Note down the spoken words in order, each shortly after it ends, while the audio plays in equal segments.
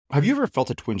Have you ever felt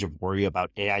a twinge of worry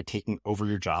about AI taking over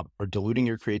your job or diluting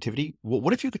your creativity? Well,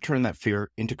 what if you could turn that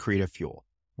fear into creative fuel?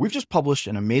 We've just published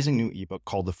an amazing new ebook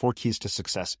called The 4 Keys to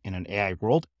Success in an AI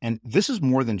World, and this is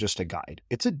more than just a guide.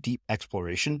 It's a deep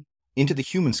exploration into the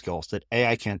human skills that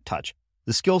AI can't touch,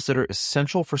 the skills that are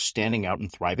essential for standing out and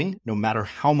thriving, no matter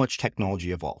how much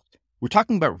technology evolves. We're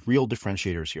talking about real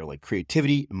differentiators here, like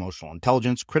creativity, emotional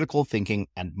intelligence, critical thinking,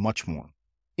 and much more.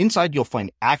 Inside, you'll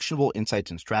find actionable insights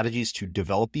and strategies to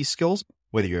develop these skills,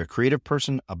 whether you're a creative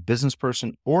person, a business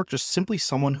person, or just simply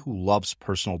someone who loves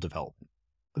personal development.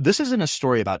 This isn't a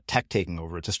story about tech taking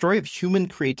over. It's a story of human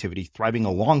creativity thriving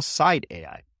alongside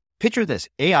AI. Picture this,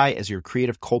 AI as your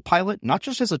creative co-pilot, not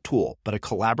just as a tool, but a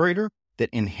collaborator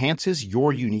that enhances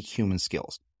your unique human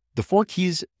skills. The 4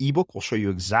 Keys ebook will show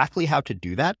you exactly how to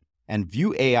do that and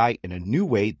view AI in a new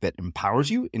way that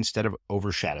empowers you instead of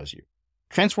overshadows you.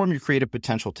 Transform your creative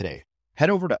potential today. Head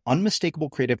over to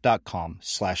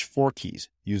unmistakablecreative.com/4keys.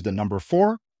 Use the number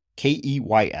 4,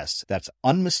 KEYS. That's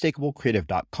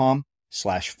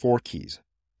unmistakablecreative.com/4keys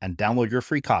and download your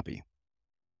free copy.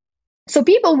 So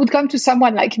people would come to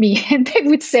someone like me and they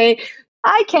would say,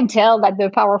 I can tell that the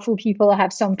powerful people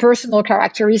have some personal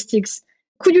characteristics.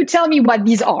 Could you tell me what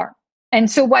these are? And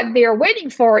so what they are waiting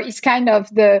for is kind of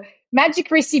the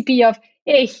magic recipe of,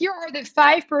 hey, here are the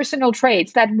 5 personal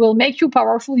traits that will make you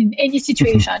powerful in any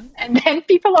situation. And then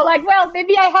people are like, well,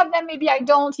 maybe I have them, maybe I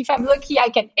don't. If I'm lucky, I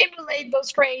can emulate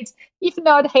those traits. If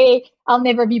not, hey, I'll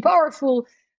never be powerful.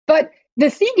 But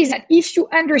the thing is that if you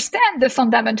understand the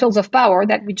fundamentals of power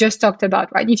that we just talked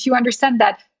about, right? If you understand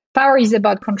that power is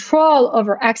about control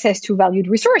over access to valued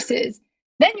resources,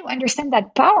 then you understand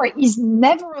that power is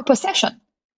never a possession.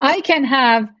 I can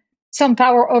have some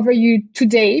power over you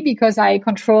today because I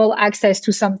control access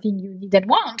to something you need and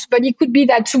want. But it could be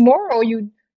that tomorrow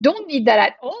you don't need that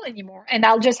at all anymore, and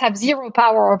I'll just have zero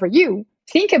power over you.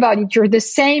 Think about it. You're the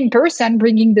same person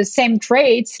bringing the same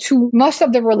traits to most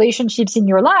of the relationships in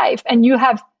your life, and you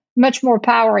have much more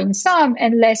power in some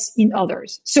and less in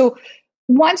others. So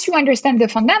once you understand the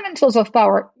fundamentals of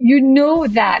power, you know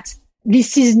that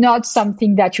this is not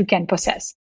something that you can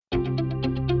possess.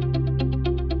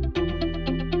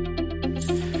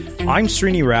 I'm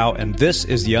Srini Rao, and this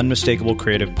is the Unmistakable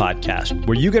Creative Podcast,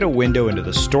 where you get a window into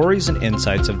the stories and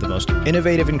insights of the most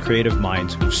innovative and creative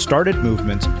minds who've started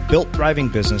movements, built thriving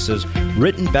businesses,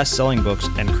 written best-selling books,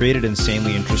 and created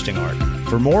insanely interesting art.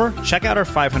 For more, check out our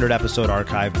 500-episode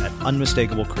archive at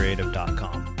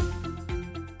unmistakablecreative.com.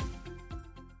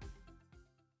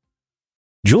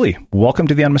 Julie, welcome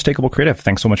to the Unmistakable Creative.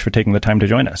 Thanks so much for taking the time to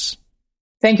join us.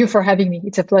 Thank you for having me.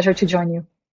 It's a pleasure to join you.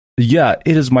 Yeah,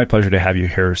 it is my pleasure to have you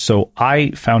here. So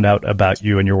I found out about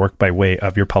you and your work by way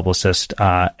of your publicist,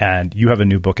 and you have a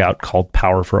new book out called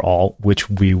Power for All, which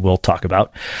we will talk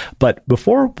about. But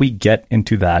before we get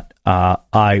into that,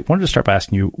 I wanted to start by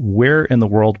asking you, where in the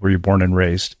world were you born and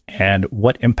raised, and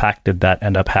what impact did that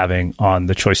end up having on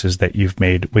the choices that you've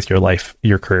made with your life,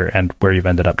 your career, and where you've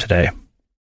ended up today?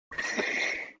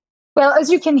 Well, as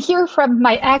you can hear from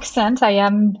my accent, I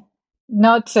am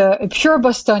not a pure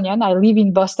Bostonian. I live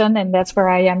in Boston, and that's where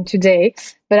I am today.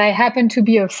 But I happen to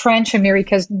be a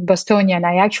French-American Bostonian.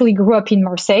 I actually grew up in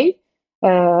Marseille,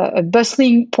 a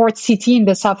bustling port city in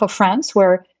the south of France,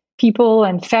 where people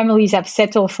and families have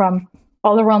settled from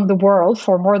all around the world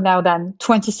for more now than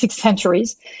 26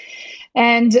 centuries.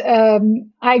 And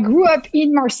I grew up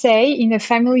in Marseille in a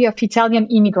family of Italian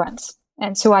immigrants.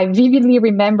 And so I vividly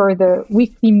remember the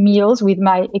weekly meals with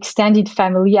my extended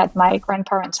family at my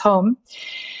grandparents' home,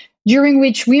 during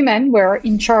which women were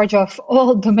in charge of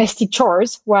all domestic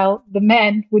chores, while the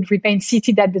men would remain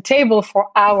seated at the table for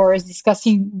hours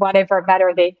discussing whatever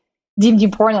matter they deemed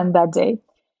important that day.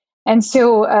 And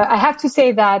so I have to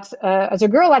say that as a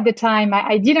girl at the time,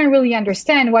 I didn't really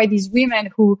understand why these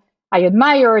women who I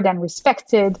admired and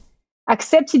respected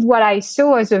accepted what I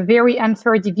saw as a very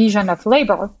unfair division of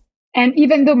labor. And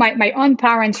even though my own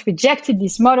parents rejected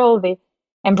this model, they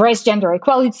embraced gender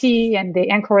equality and they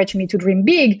encouraged me to dream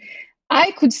big,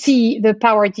 I could see the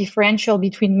power differential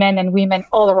between men and women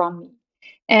all around me.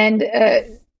 And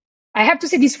I have to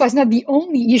say this was not the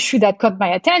only issue that caught my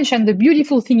attention. The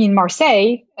beautiful thing in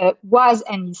Marseille was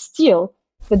and is still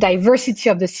the diversity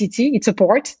of the city. It's a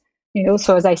port,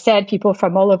 so as I said, people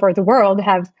from all over the world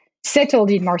have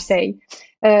settled in Marseille.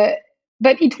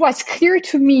 But it was clear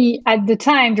to me at the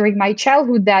time during my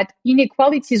childhood that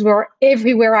inequalities were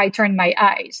everywhere I turned my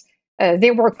eyes.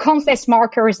 There were countless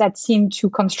markers that seemed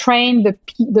to constrain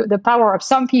the power of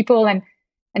some people and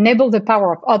enable the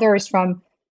power of others, from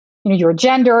your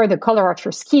gender, the color of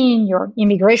your skin, your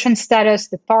immigration status,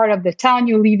 the part of the town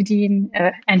you lived in,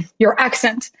 and your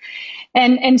accent.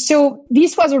 And so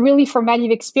this was a really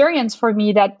formative experience for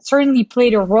me that certainly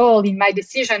played a role in my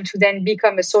decision to then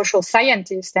become a social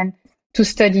scientist and to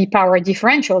study power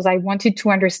differentials. I wanted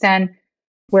to understand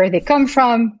where they come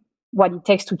from, what it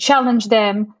takes to challenge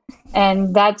them.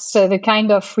 And that's the kind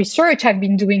of research I've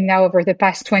been doing now over the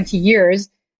past 20 years.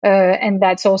 And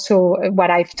that's also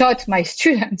what I've taught my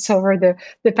students over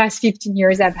the past 15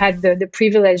 years. I've had the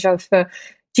privilege of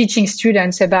teaching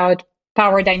students about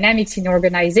power dynamics in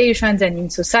organizations and in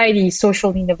society,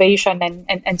 social innovation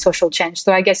and social change.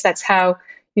 So I guess that's how,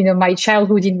 my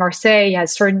childhood in Marseille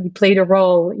has certainly played a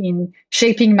role in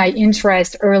shaping my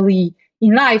interest early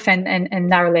in life and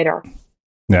now later.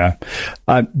 Yeah.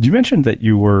 You mentioned that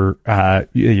you were,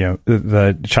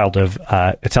 the child of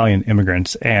Italian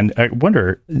immigrants. And I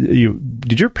wonder,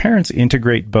 did your parents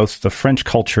integrate both the French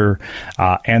culture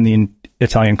and the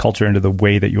Italian culture into the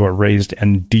way that you were raised?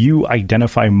 And do you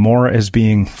identify more as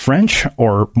being French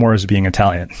or more as being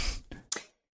Italian?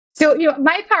 So,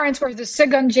 my parents were the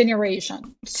second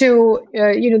generation. So,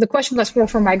 the question was more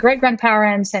from my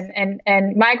great-grandparents and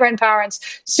my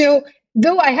grandparents. So,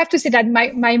 though I have to say that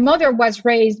my mother was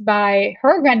raised by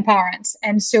her grandparents,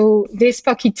 and so they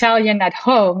spoke Italian at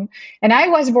home. And I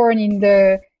was born in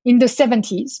the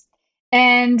 70s.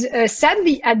 And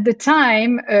sadly, at the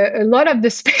time, a lot of the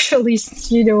specialists,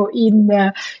 in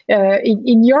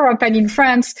Europe and in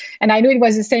France, and I know it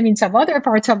was the same in some other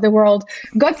parts of the world,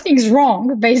 got things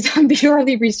wrong based on the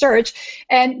early research.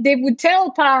 And they would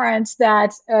tell parents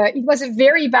that it was a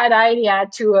very bad idea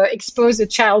to expose a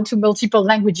child to multiple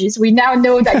languages. We now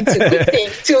know that it's a good thing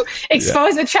to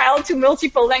expose a child to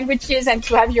multiple languages and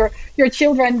to have your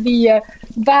children be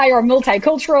bi or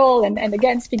multicultural and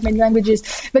again speak many languages.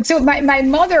 But so my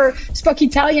mother spoke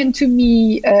Italian to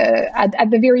me at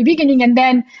the very beginning, and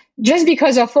then just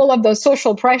because of all of those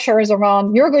social pressures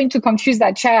around you're going to confuse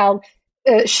that child,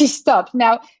 she stopped.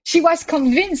 Now, she was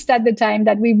convinced at the time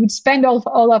that we would spend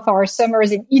all of our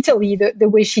summers in Italy the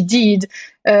way she did,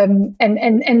 and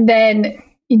then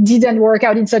it didn't work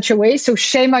out in such a way. So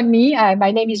shame on me.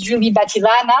 My name is Julie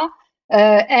Battilana.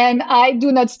 And I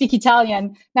do not speak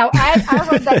Italian. Now, I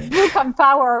wrote that book on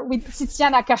power with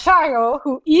Tiziana Casciaro,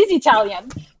 who is Italian.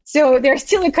 So there's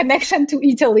still a connection to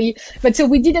Italy. But so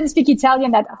we didn't speak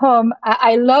Italian at home.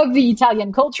 I love the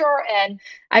Italian culture and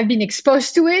I've been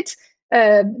exposed to it.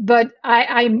 But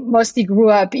I mostly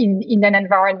grew up in an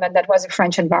environment that was a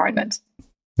French environment.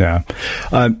 Yeah.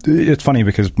 It's funny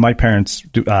because my parents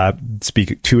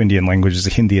speak two Indian languages,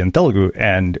 Hindi and Telugu.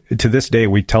 And to this day,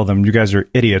 we tell them, you guys are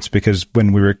idiots, because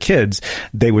when we were kids,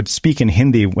 they would speak in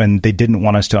Hindi when they didn't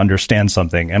want us to understand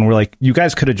something. And we're like, you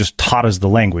guys could have just taught us the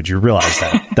language. You realize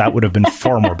that would have been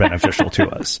far more beneficial to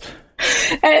us.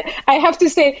 I have to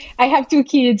say, I have two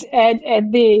kids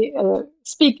and they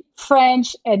speak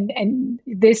French and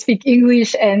they speak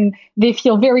English, and they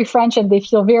feel very French and they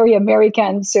feel very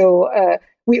American. So,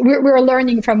 we're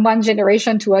learning from one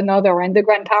generation to another, and the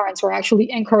grandparents were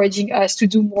actually encouraging us to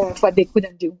do more of what they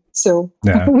couldn't do. So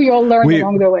we all learned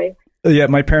along the way. Yeah,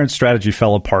 my parents' strategy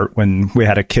fell apart when we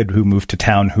had a kid who moved to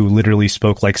town who literally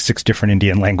spoke like 6 different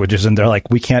Indian languages, and they're like,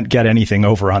 we can't get anything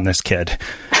over on this kid.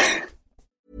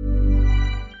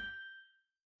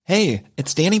 Hey,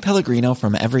 it's Danny Pellegrino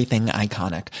from Everything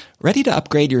Iconic. Ready to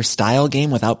upgrade your style game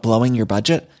without blowing your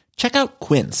budget? Check out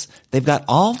Quince. They've got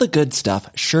all the good stuff,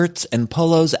 shirts and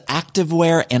polos,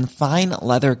 activewear, and fine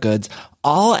leather goods,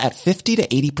 all at 50 to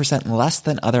 80% less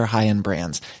than other high-end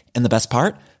brands. And the best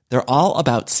part? They're all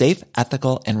about safe,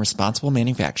 ethical, and responsible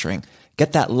manufacturing.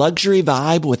 Get that luxury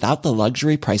vibe without the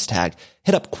luxury price tag.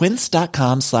 Hit up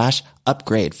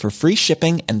quince.com/upgrade for free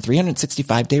shipping and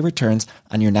 365-day returns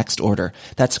on your next order.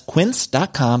 That's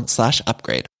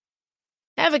quince.com/upgrade.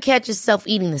 Ever catch yourself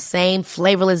eating the same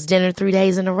flavorless dinner 3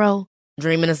 days in a row?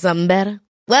 Dreaming of something better?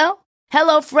 Well,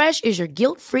 HelloFresh is your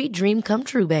guilt-free dream come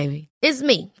true, baby. It's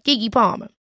me, Keke Palmer.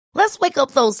 Let's wake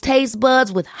up those taste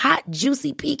buds with hot,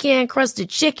 juicy pecan-crusted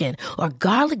chicken or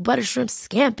garlic butter shrimp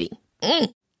scampi.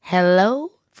 Hello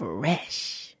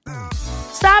Fresh.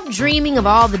 Stop dreaming of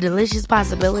all the delicious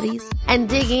possibilities and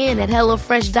dig in at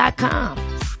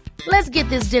HelloFresh.com. Let's get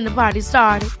this dinner party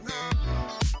started.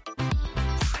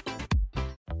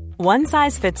 One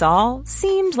size fits all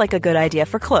seemed like a good idea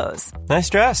for clothes.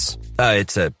 Nice dress.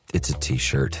 It's a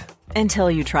t-shirt. Until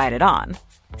you tried it on.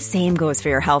 Same goes for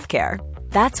your healthcare.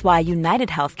 That's why United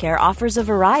Healthcare offers a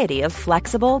variety of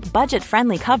flexible,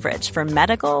 budget-friendly coverage for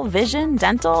medical, vision,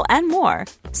 dental, and more.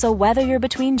 So whether you're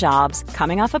between jobs,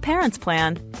 coming off a parent's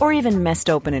plan, or even missed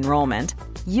open enrollment,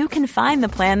 you can find the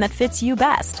plan that fits you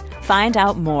best. Find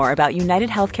out more about United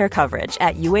Healthcare coverage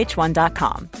at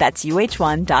uh1.com. That's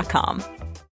uh1.com.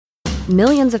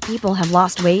 Millions of people have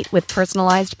lost weight with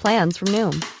personalized plans from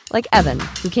Noom. Like Evan,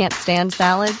 who can't stand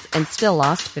salads and still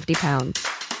lost 50 pounds.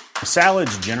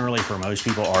 Salads generally for most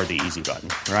people are the easy button,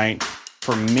 right?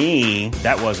 For me,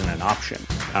 that wasn't an option.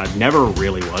 I never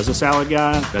really was a salad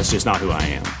guy. That's just not who I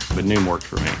am. But Noom worked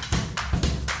for me.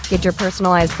 Get your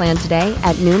personalized plan today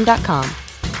at Noom.com.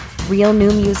 Real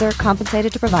Noom user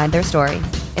compensated to provide their story.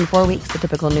 In 4 weeks, the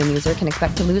typical Noom user can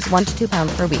expect to lose 1 to 2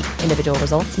 pounds per week. Individual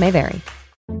results may vary.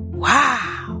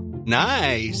 Wow.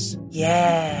 Nice.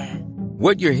 Yeah.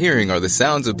 What you're hearing are the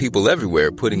sounds of people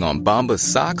everywhere putting on Bombas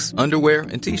socks, underwear,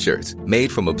 and T-shirts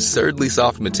made from absurdly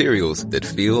soft materials that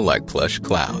feel like plush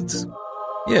clouds.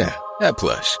 Yeah, that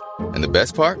plush. And the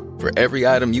best part? For every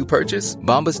item you purchase,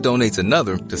 Bombas donates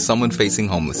another to someone facing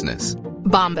homelessness.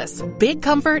 Bombas. Big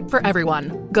comfort for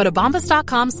everyone. Go to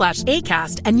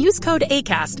bombas.com/ACAST and use code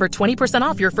ACAST for 20%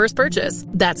 off your first purchase.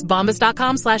 That's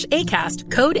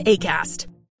bombas.com/ACAST. Code ACAST.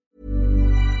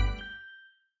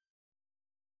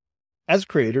 As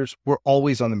creators, we're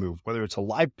always on the move. Whether it's a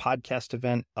live podcast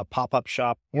event, a pop-up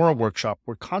shop, or a workshop,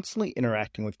 we're constantly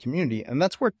interacting with community, and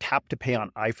that's where Tap to Pay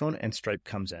on iPhone and Stripe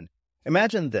comes in.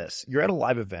 Imagine this. You're at a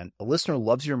live event, a listener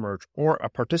loves your merch, or a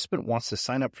participant wants to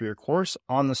sign up for your course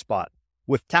on the spot.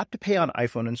 With Tap to Pay on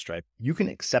iPhone and Stripe, you can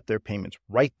accept their payments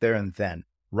right there and then,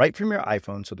 right from your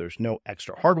iPhone, so there's no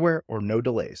extra hardware or no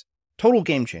delays. Total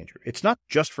game changer. It's not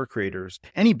just for creators.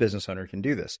 Any business owner can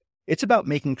do this. It's about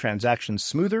making transactions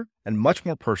smoother and much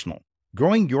more personal,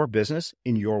 growing your business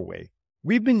in your way.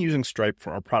 We've been using Stripe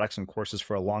for our products and courses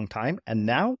for a long time, and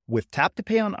now with Tap to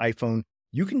Pay on iPhone,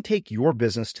 you can take your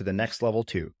business to the next level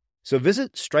too. So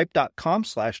visit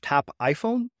stripe.com/tap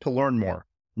iPhone to learn more.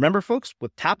 Remember, folks,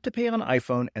 with Tap to Pay on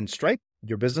iPhone and Stripe,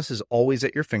 your business is always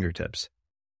at your fingertips.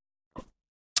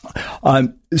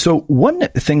 So one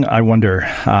thing I wonder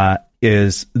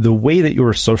is the way that you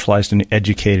were socialized and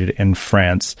educated in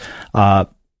France.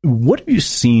 What have you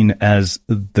seen as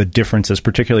the differences,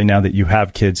 particularly now that you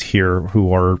have kids here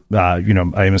who are,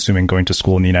 I'm assuming going to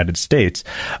school in the United States?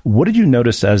 What did you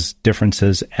notice as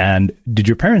differences? And did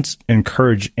your parents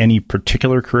encourage any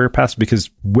particular career paths? Because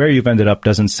where you've ended up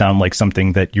doesn't sound like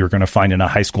something that you're going to find in a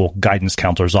high school guidance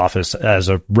counselor's office as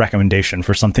a recommendation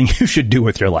for something you should do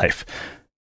with your life.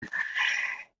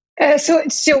 So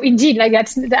indeed, like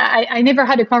I never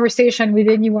had a conversation with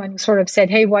anyone who sort of said,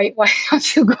 "Hey, why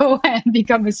don't you go and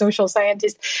become a social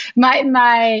scientist?"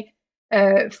 My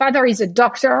father is a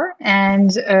doctor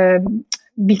and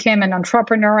became an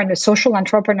entrepreneur and a social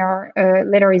entrepreneur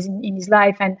later in his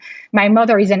life, and my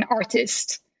mother is an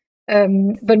artist.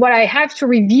 But what I have to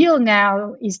reveal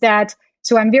now is that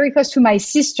I'm very close to my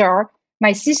sister.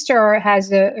 My sister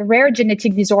has a rare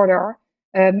genetic disorder.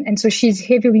 And so she's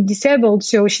heavily disabled.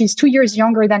 So she's 2 years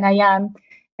younger than I am.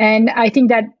 And I think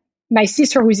that my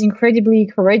sister, who is incredibly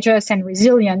courageous and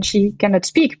resilient, she cannot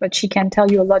speak, but she can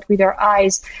tell you a lot with her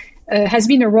eyes, has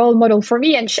been a role model for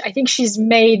me. And I think she's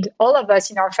made all of us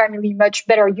in our family much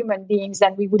better human beings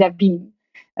than we would have been.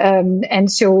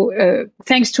 And so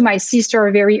thanks to my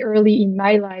sister very early in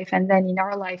my life and then in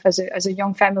our life as a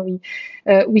young family,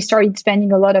 we started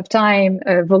spending a lot of time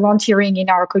volunteering in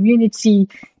our community,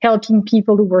 helping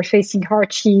people who were facing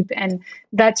hardship. And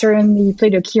that certainly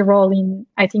played a key role in,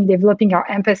 I think, developing our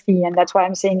empathy. And that's why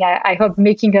I'm saying I hope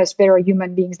making us better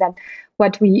human beings than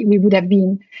what we would have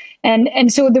been.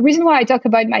 And so the reason why I talk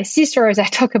about my sister as I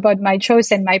talk about my choice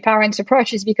and my parents'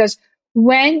 approach is because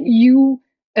when you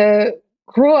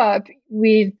grow up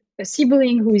with a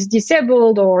sibling who is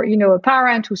disabled or, a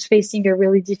parent who's facing a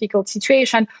really difficult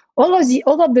situation, all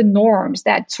of the norms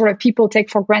that sort of people take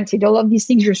for granted, all of these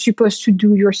things you're supposed to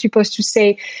do, you're supposed to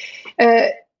say,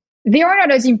 they are not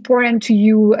as important to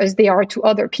you as they are to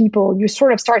other people. You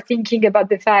sort of start thinking about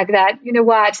the fact that,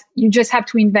 you just have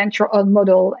to invent your own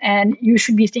model and you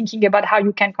should be thinking about how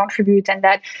you can contribute, and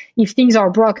that if things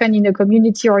are broken in a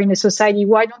community or in a society,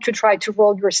 why don't you try to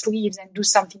roll your sleeves and do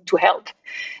something to help?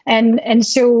 And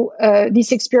so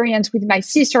this experience with my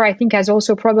sister, I think, has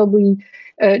also probably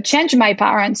changed my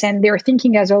parents, and their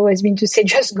thinking has always been to say,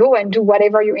 just go and do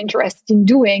whatever you're interested in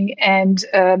doing. And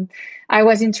I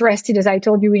was interested, as I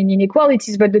told you, in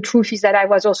inequalities, but the truth is that I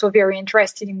was also very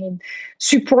interested in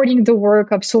supporting the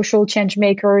work of social change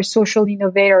makers, social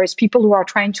innovators, people who are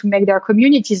trying to make their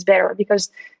communities better,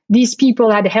 because these people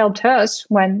had helped us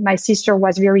when my sister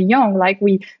was very young. Like,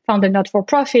 we found a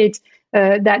not-for-profit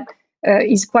that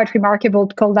is quite remarkable,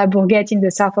 called La Bourgette in the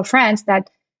south of France, that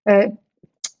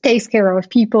takes care of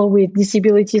people with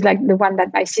disabilities like the one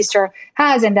that my sister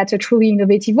has. And that's a truly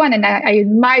innovative one. And I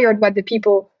admired what the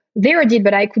people there did,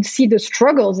 but I could see the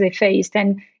struggles they faced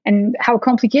and how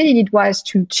complicated it was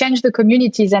to change the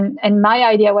communities. And my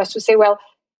idea was to say, well,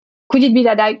 could it be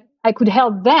that I could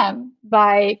help them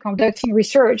by conducting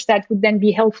research that would then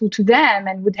be helpful to them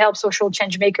and would help social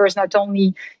change makers, not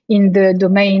only in the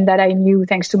domain that I knew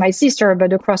thanks to my sister,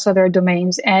 but across other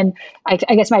domains. And I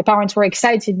guess my parents were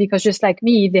excited because just like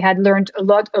me, they had learned a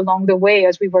lot along the way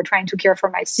as we were trying to care for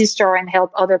my sister and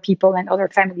help other people and other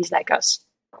families like us.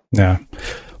 Yeah.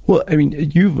 Well, I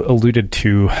mean, you've alluded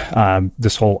to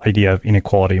this whole idea of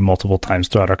inequality multiple times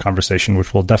throughout our conversation,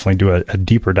 which we'll definitely do a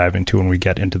deeper dive into when we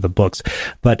get into the books.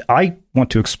 But I want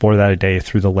to explore that today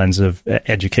through the lens of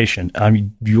education. I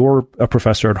mean, you're a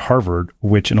professor at Harvard,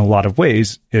 which in a lot of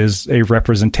ways is a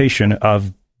representation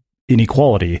of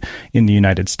inequality in the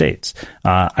United States.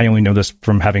 I only know this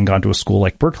from having gone to a school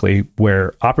like Berkeley,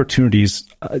 where opportunities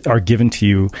are given to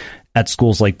you at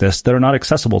schools like this that are not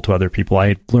accessible to other people.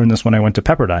 I learned this when I went to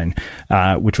Pepperdine,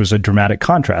 which was a dramatic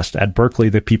contrast. At Berkeley,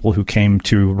 the people who came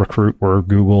to recruit were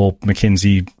Google,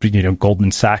 McKinsey,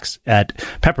 Goldman Sachs. At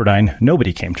Pepperdine,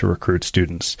 nobody came to recruit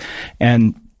students.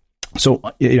 And so,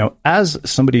 as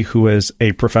somebody who is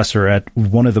a professor at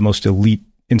one of the most elite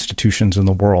institutions in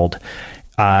the world,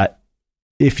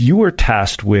 if you were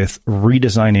tasked with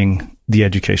redesigning the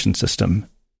education system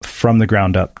from the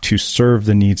ground up to serve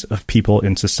the needs of people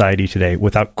in society today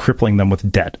without crippling them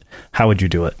with debt, how would you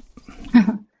do it?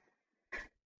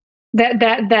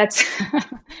 That's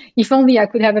if only I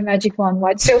could have a magic wand,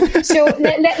 right? So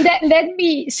let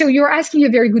me. So you're asking a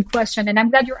very good question, and I'm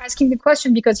glad you're asking the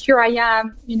question because here I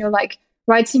am,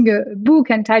 writing a book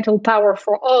entitled "Power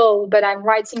for All," but I'm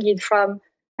writing it from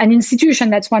an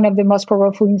institution that's one of the most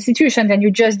powerful institutions, and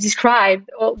you just described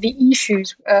all the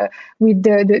issues with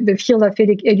the field of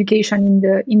education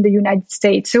in the United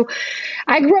States. So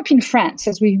I grew up in France,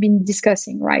 as we've been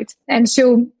discussing, right? And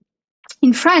so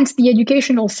in France, the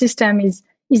educational system is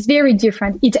very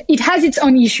different. It has its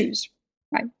own issues,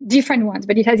 right? Different ones,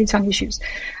 but it has its own issues.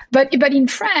 But in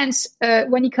France,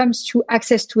 when it comes to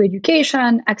access to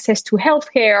education, access to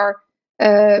healthcare,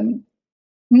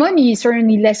 money is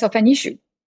certainly less of an issue.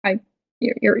 Right?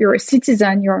 You're a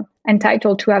citizen, you're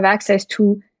entitled to have access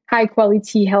to high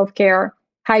quality healthcare,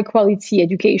 high quality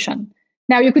education.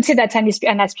 Now, you could say that's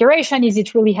an aspiration. Is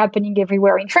it really happening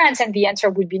everywhere in France? And the answer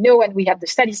would be no. And we have the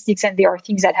statistics and there are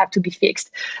things that have to be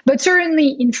fixed. But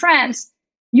certainly in France,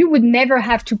 you would never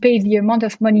have to pay the amount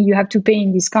of money you have to pay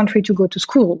in this country to go to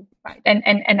school, right?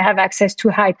 And have access to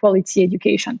high quality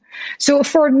education. So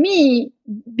for me,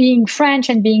 being French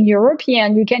and being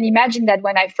European, you can imagine that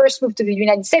when I first moved to the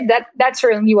United States, that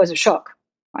certainly was a shock,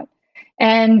 right?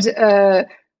 And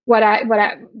what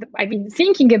I've been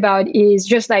thinking about is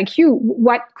just like you,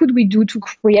 what could we do to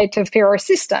create a fairer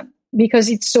system? Because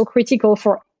it's so critical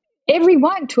for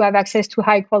everyone to have access to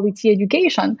high quality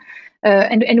education.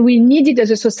 And we need it as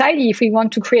a society if we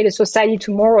want to create a society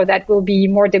tomorrow that will be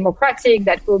more democratic,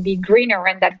 that will be greener,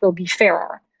 and that will be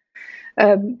fairer.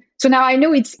 So now I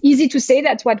know it's easy to say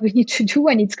that's what we need to do,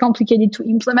 and it's complicated to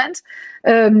implement.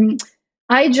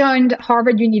 I joined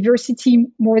Harvard University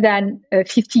more than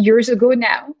 50 years ago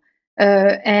now.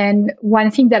 And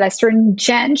one thing that has certainly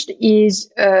changed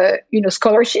is,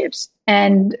 scholarships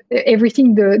and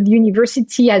everything the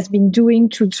university has been doing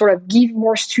to sort of give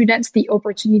more students the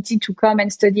opportunity to come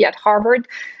and study at Harvard,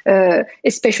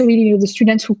 especially, the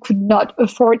students who could not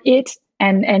afford it,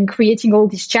 and creating all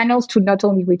these channels to not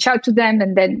only reach out to them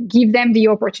and then give them the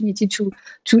opportunity to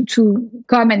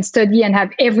come and study and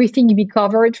have everything be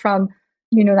covered from,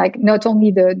 not only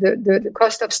the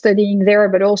cost of studying there,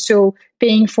 but also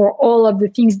paying for all of the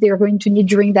things they're going to need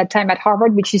during that time at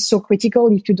Harvard, which is so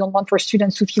critical if you don't want for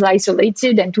students to feel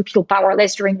isolated and to feel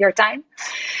powerless during their time.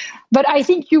 But I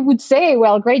think you would say,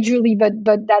 well, great, Julie, but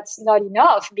that's not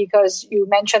enough, because you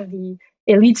mentioned the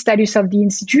elite status of the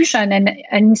institution, and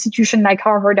an institution like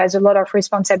Harvard has a lot of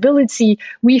responsibility.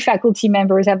 We faculty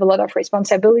members have a lot of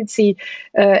responsibility,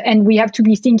 and we have to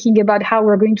be thinking about how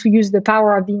we're going to use the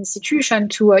power of the institution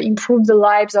to improve the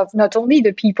lives of not only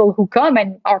the people who come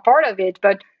and are part of it,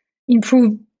 but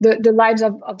improve the lives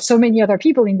of so many other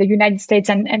people in the United States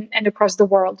and across the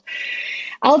world.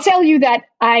 I'll tell you that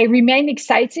I remain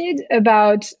excited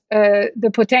about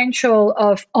the potential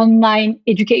of online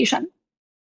education.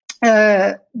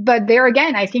 But there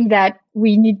again, I think that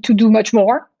we need to do much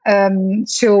more.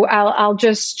 So I'll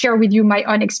just share with you my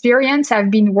own experience.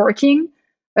 I've been working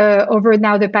over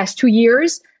now the past 2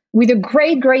 years with a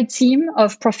great team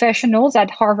of professionals at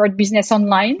Harvard Business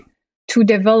Online to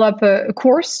develop a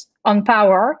course on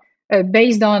power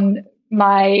based on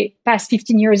my past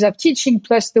 15 years of teaching,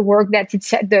 plus the work that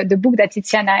the book that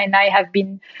Tiziana and I have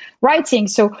been writing.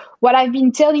 So what I've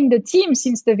been telling the team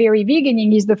since the very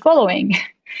beginning is the following.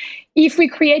 If we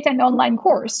create an online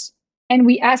course and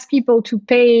we ask people to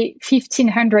pay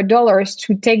 $1,500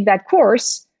 to take that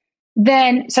course,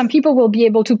 then some people will be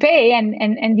able to pay,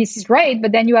 and this is great.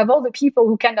 But then you have all the people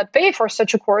who cannot pay for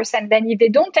such a course. And then if they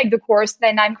don't take the course,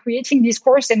 then I'm creating this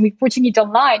course and we're putting it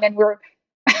online, and we're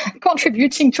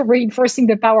contributing to reinforcing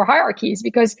the power hierarchies.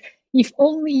 Because if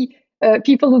only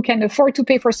people who can afford to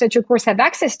pay for such a course have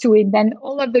access to it, then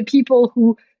all of the people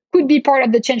who could be part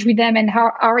of the change with them and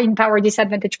are in power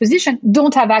disadvantaged position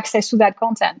don't have access to that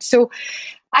content. So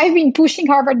I've been pushing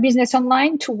Harvard Business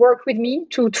Online to work with me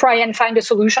to try and find a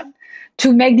solution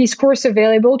to make this course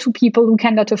available to people who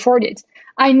cannot afford it.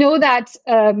 I know that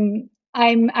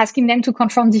I'm asking them to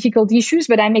confront difficult issues,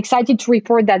 but I'm excited to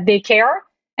report that they care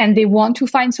and they want to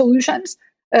find solutions.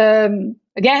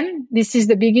 Again, this is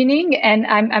the beginning, and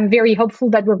I'm very hopeful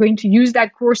that we're going to use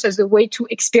that course as a way to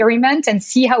experiment and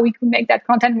see how we can make that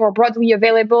content more broadly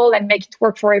available and make it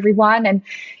work for everyone. And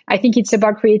I think it's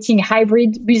about creating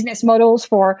hybrid business models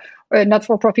for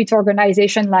not-for-profit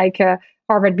organization like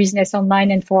Harvard Business Online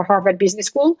and for Harvard Business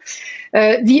School.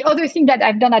 The other thing that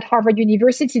I've done at Harvard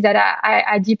University that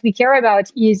I deeply care about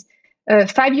is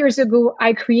 5 years ago,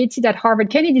 I created at Harvard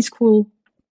Kennedy School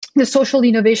the Social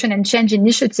Innovation and Change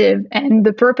Initiative. And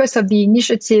the purpose of the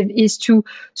initiative is to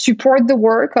support the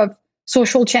work of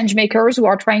social change makers who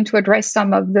are trying to address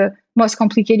some of the most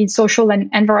complicated social and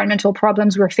environmental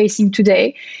problems we're facing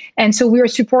today. And so we are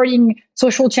supporting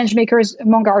social change makers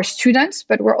among our students,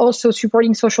 but we're also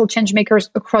supporting social change makers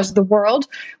across the world.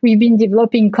 We've been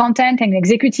developing content and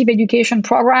executive education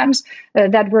programs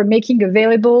that we're making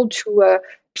available to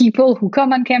people who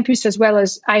come on campus, as well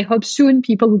as, I hope soon,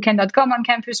 people who cannot come on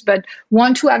campus but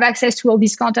want to have access to all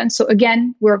this content. So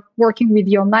again, we're working with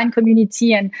the online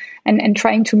community and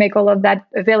trying to make all of that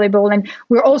available. And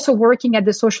we're also working at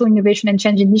the Social Innovation and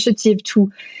Change Initiative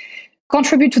to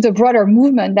contribute to the broader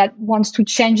movement that wants to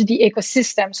change the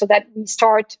ecosystem so that we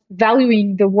start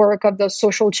valuing the work of those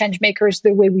social change makers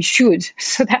the way we should,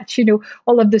 so that,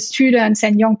 all of the students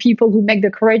and young people who make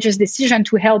the courageous decision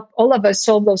to help all of us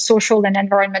solve those social and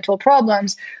environmental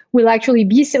problems will actually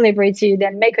be celebrated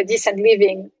and make a decent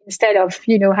living instead of,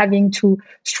 having to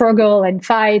struggle and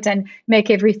fight and make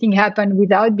everything happen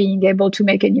without being able to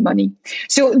make any money.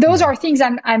 So those are things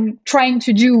I'm trying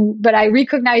to do, but I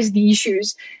recognize the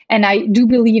issues. And I do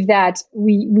believe that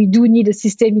we do need a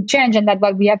systemic change, and that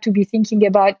what we have to be thinking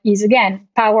about is, again,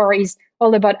 power is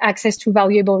all about access to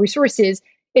valuable resources.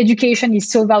 Education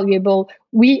is so valuable.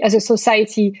 We as a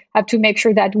society have to make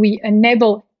sure that we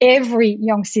enable every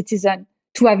young citizen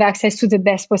to have access to the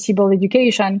best possible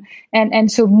education. And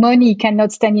so money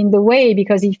cannot stand in the way,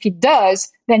 because if it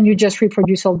does, then you just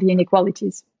reproduce all the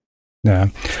inequalities. Yeah.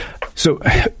 So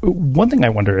one thing I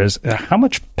wonder is how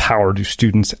much power do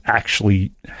students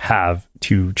actually have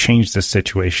to change this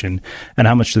situation, and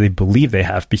how much do they believe they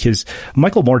have? Because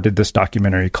Michael Moore did this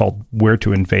documentary called Where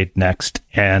to Invade Next,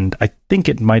 and I think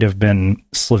it might have been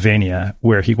Slovenia,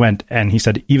 where he went and he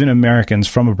said even Americans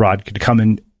from abroad could come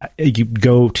and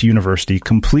go to university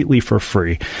completely for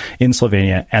free in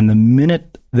Slovenia. And the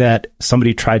minute that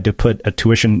somebody tried to put a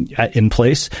tuition in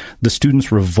place, the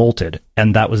students revolted,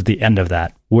 and that was the end of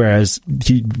that. Whereas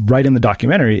he, right in the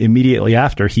documentary, immediately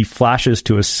after, he flashes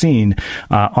to a scene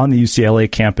on the UCLA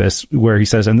campus where he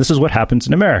says, and this is what happens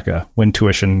in America when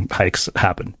tuition hikes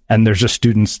happen. And there's just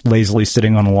students lazily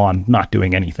sitting on the lawn, not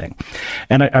doing anything.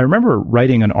 And I remember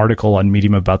writing an article on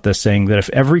Medium about this, saying that if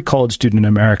every college student in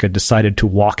America decided to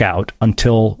walk out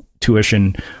until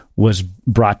tuition was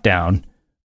brought down,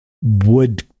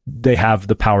 would they have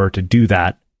the power to do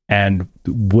that? And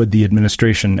would the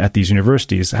administration at these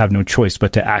universities have no choice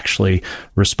but to actually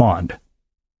respond?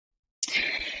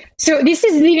 So this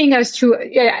is leading us to,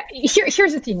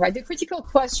 here's the thing, right? The critical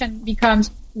question becomes,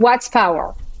 what's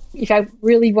power? If I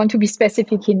really want to be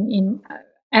specific in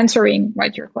answering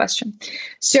your question.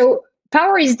 So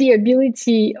power is the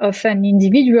ability of an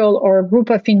individual or a group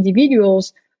of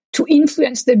individuals to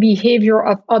influence the behavior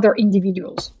of other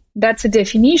individuals. That's a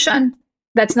definition.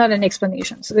 That's not an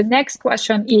explanation. So the next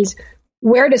question is,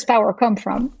 where does power come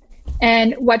from?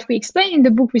 And what we explain in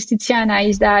the book with Tiziana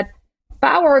is that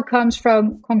power comes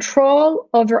from control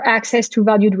over access to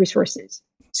valued resources.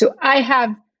 So I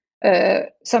have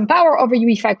some power over you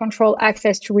if I control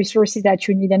access to resources that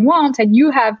you need and want, and you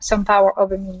have some power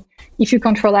over me if you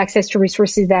control access to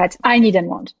resources that I need and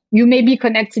want. You may be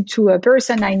connected to a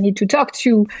person I need to talk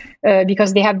to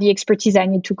because they have the expertise I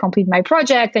need to complete my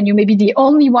project, and you may be the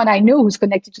only one I know who's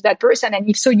connected to that person, and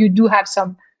if so, you do have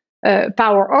some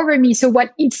power over me. So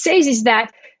what it says is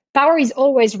that power is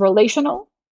always relational.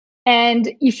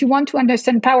 And if you want to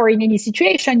understand power in any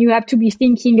situation, you have to be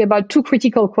thinking about two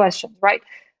critical questions, right?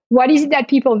 What is it that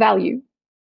people value?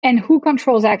 And who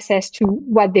controls access to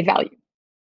what they value?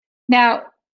 Now,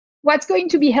 what's going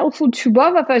to be helpful to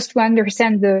both of us to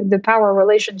understand the power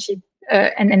relationship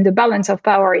and the balance of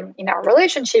power in our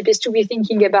relationship is to be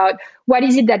thinking about what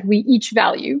is it that we each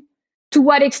value? To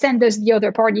what extent does the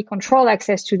other party control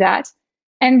access to that?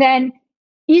 And then,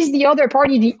 is the other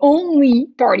party the only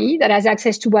party that has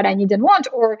access to what I need and want?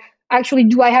 Or actually,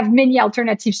 do I have many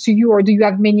alternatives to you, or do you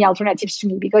have many alternatives to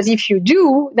me? Because if you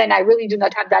do, then I really do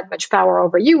not have that much power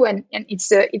over you, and it's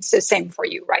the same for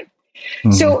you, right?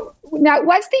 Mm-hmm. So now,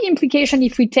 what's the implication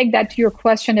if we take that to your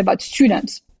question about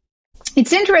students?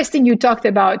 It's interesting you talked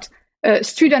about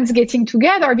students getting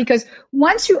together, because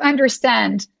once you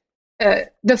understand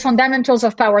the fundamentals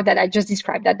of power that I just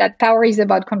described, that power is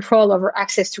about control over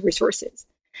access to resources,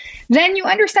 then you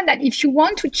understand that if you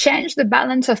want to change the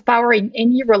balance of power in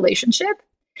any relationship,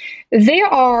 there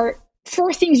are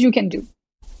 4 things you can do,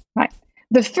 right?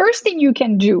 The first thing you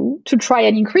can do to try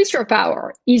and increase your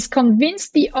power is convince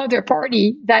the other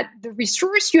party that the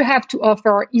resource you have to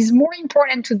offer is more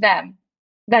important to them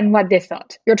than what they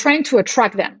thought. You're trying to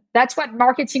attract them. That's what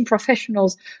marketing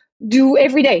professionals do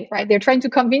every day, right? They're trying to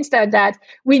convince that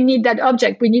we need that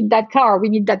object, we need that car, we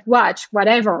need that watch,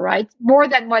 whatever, right? More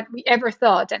than what we ever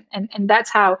thought. And that's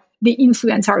how they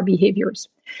influence our behaviors.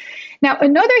 Now,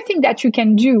 another thing that you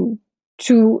can do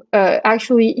to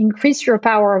actually increase your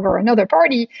power over another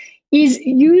party is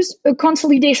use a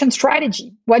consolidation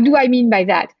strategy. What do I mean by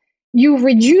that? You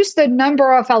reduce the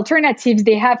number of alternatives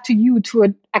they have to you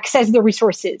to access the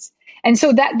resources. And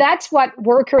so that's what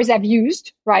workers have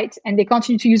used, right? And they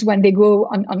continue to use when they go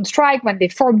on strike, when they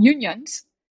form unions.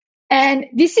 And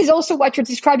this is also what you're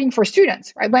describing for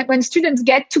students, right? When students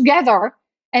get together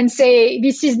and say,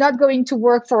 this is not going to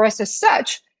work for us as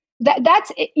such,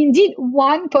 that's indeed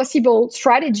one possible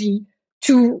strategy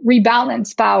to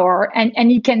rebalance power,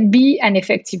 and it can be an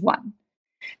effective one.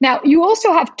 Now, you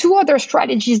also have 2 other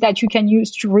strategies that you can use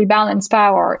to rebalance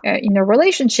power in a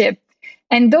relationship.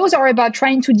 And those are about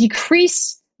trying to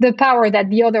decrease the power that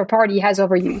the other party has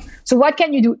over you. So what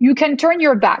can you do? You can turn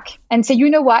your back and say, you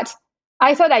know what?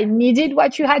 I thought I needed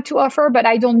what you had to offer, but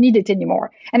I don't need it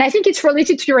anymore. And I think it's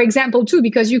related to your example too,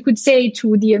 because you could say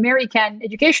to the American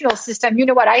educational system, you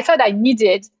know what? I thought I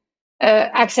needed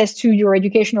access to your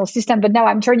educational system, but now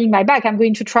I'm turning my back. I'm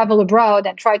going to travel abroad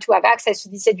and try to have access to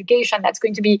this education that's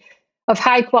going to be of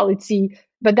high quality,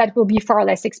 but that will be far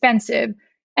less expensive.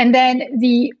 And then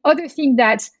the other thing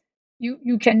that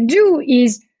you can do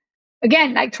is,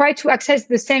 again, like try to access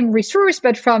the same resource,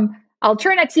 but from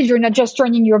alternatives. You're not just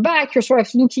turning your back, you're sort of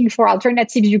looking for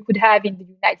alternatives you could have in the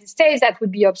United States that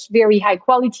would be of very high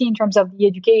quality in terms of the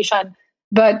education,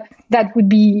 but that would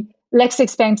be less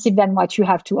expensive than what you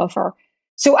have to offer.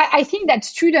 So I think that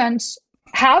students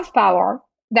have power,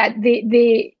 that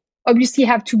they obviously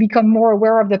have to become more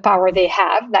aware of the power they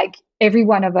have, like every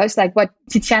one of us. Like what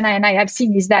Tiziana and I have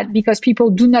seen is that because people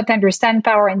do not understand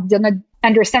power and do not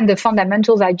understand the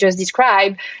fundamentals I just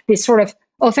described, they sort of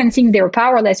often think they're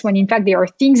powerless when in fact there are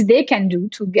things they can do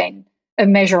to gain a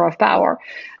measure of power.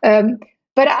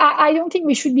 But I don't think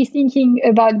we should be thinking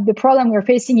about the problem we're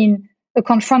facing in a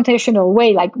confrontational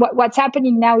way. Like what's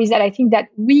happening now is that I think that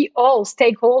we all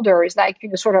stakeholders, like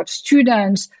sort of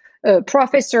students,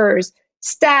 professors,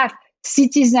 staff,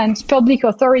 citizens, public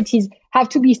authorities, have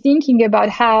to be thinking about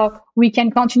how we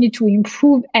can continue to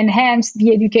improve, enhance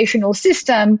the educational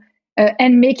system,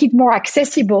 and make it more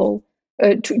accessible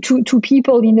to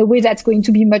people in a way that's going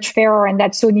to be much fairer and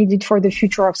that's so needed for the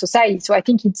future of society. So I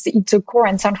think it's a core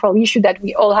and central issue that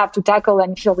we all have to tackle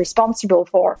and feel responsible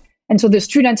for. And so the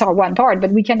students are one part,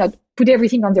 but we cannot put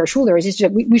everything on their shoulders. It's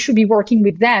just we should be working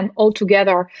with them all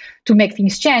together to make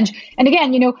things change. And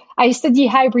again, I study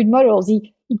hybrid models.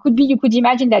 It could be, you could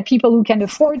imagine that people who can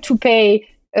afford to pay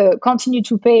continue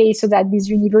to pay so that these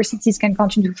universities can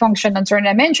continue to function on certain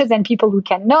dimensions, and people who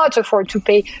cannot afford to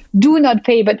pay do not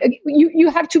pay. But you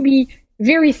have to be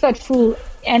very thoughtful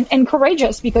and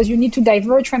courageous, because you need to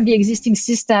diverge from the existing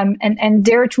system and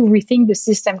dare to rethink the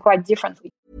system quite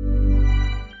differently.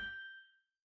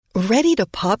 Ready to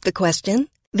pop the question?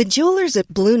 The jewelers at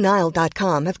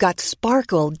BlueNile.com have got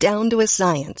sparkle down to a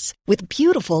science with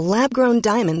beautiful lab-grown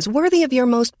diamonds worthy of your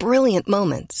most brilliant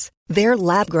moments. Their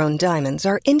lab-grown diamonds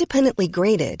are independently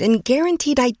graded and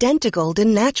guaranteed identical to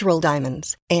natural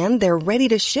diamonds, and they're ready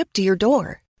to ship to your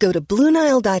door. Go to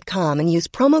BlueNile.com and use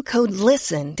promo code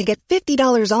LISTEN to get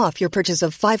 $50 off your purchase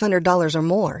of $500 or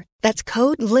more. That's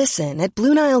code LISTEN at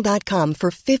BlueNile.com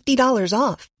for $50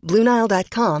 off.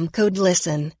 BlueNile.com, code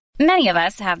LISTEN. Many of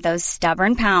us have those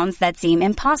stubborn pounds that seem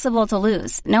impossible to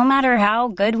lose, no matter how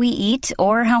good we eat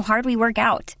or how hard we work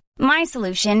out. My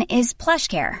solution is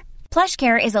PlushCare.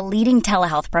 PlushCare is a leading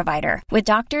telehealth provider with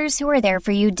doctors who are there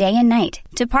for you day and night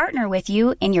to partner with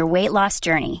you in your weight loss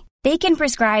journey. They can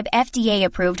prescribe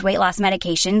FDA-approved weight loss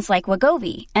medications like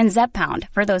Wegovy and Zepbound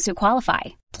for those who qualify.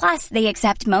 Plus, they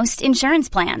accept most insurance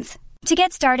plans. To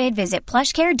get started, visit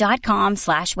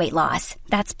plushcare.com/weightloss.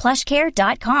 That's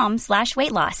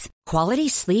plushcare.com/weightloss. Quality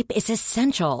sleep is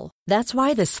essential. That's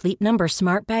why the Sleep Number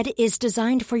Smart Bed is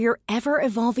designed for your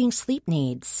ever-evolving sleep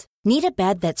needs. Need a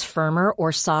bed that's firmer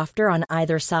or softer on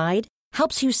either side?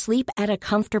 Helps you sleep at a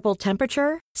comfortable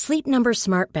temperature? Sleep Number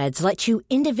Smart Beds let you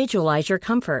individualize your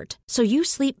comfort, so you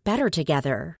sleep better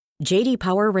together. J.D.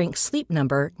 Power ranks Sleep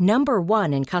Number number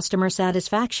 1 in customer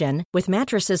satisfaction with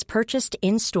mattresses purchased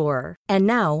in-store. And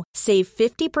now, save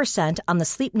 50% on the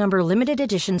Sleep Number Limited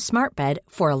Edition Smart Bed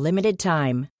for a limited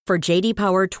time. For J.D.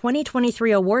 Power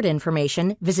 2023 award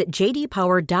information, visit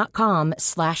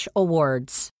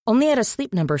jdpower.com/awards. Only at a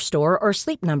Sleep Number store or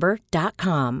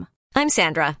sleepnumber.com. I'm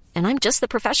Sandra, and I'm just the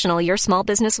professional your small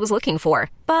business was looking for.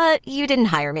 But you didn't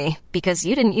hire me because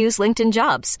you didn't use LinkedIn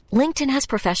Jobs. LinkedIn has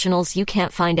professionals you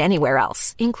can't find anywhere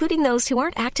else, including those who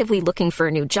aren't actively looking for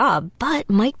a new job, but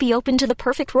might be open to the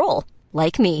perfect role,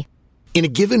 like me. In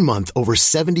a given month, over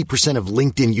 70% of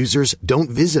LinkedIn users don't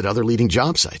visit other leading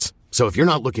job sites. So if you're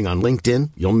not looking on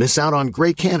LinkedIn, you'll miss out on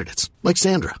great candidates, like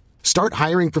Sandra. Start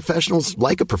hiring professionals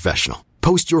like a professional.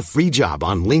 Post your free job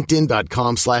on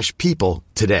linkedin.com/people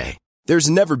today.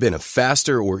 There's never been a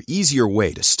faster or easier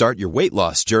way to start your weight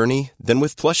loss journey than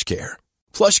with PlushCare.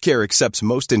 PlushCare accepts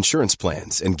most insurance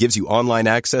plans and gives you online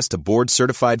access to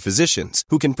board-certified physicians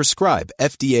who can prescribe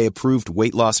FDA-approved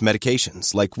weight loss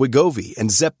medications like Wegovy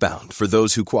and Zepbound for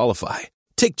those who qualify.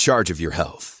 Take charge of your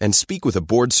health and speak with a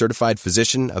board-certified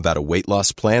physician about a weight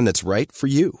loss plan that's right for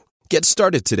you. Get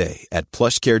started today at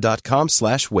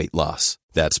plushcare.com/weightloss.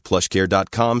 That's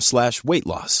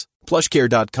plushcare.com/weightloss.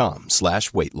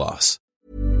 plushcare.com/weightloss.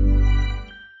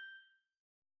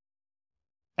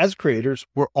 As creators,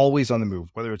 we're always on the move.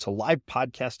 Whether it's a live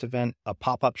podcast event, a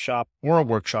pop-up shop, or a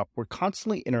workshop, we're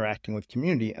constantly interacting with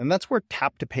community, and that's where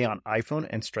Tap to Pay on iPhone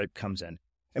and Stripe comes in.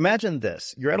 Imagine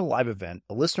this. You're at a live event,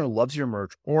 a listener loves your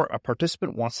merch, or a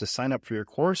participant wants to sign up for your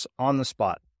course on the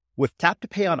spot. With Tap to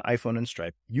Pay on iPhone and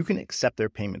Stripe, you can accept their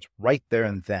payments right there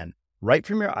and then, right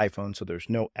from your iPhone, so there's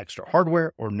no extra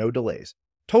hardware or no delays.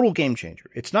 Total game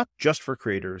changer. It's not just for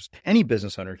creators. Any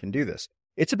business owner can do this.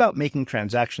 It's about making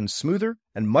transactions smoother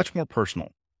and much more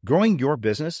personal, growing your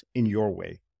business in your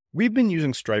way. We've been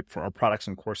using Stripe for our products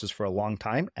and courses for a long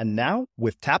time, and now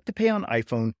with Tap to Pay on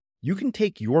iPhone, you can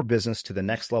take your business to the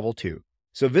next level too.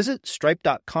 So visit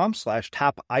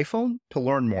stripe.com/tapiphone to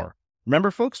learn more.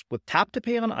 Remember, folks, with Tap to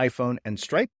Pay on iPhone and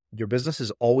Stripe, your business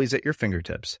is always at your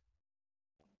fingertips.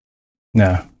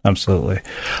 Yeah, absolutely.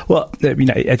 Well, I mean,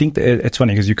 I think it's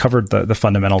funny because you covered the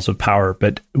fundamentals of power,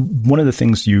 but one of the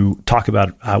things you talk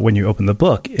about when you open the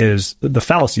book is the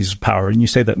fallacies of power. And you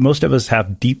say that most of us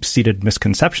have deep-seated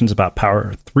misconceptions about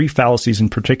power. 3 fallacies in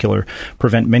particular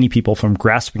prevent many people from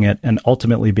grasping it and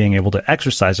ultimately being able to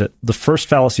exercise it. The first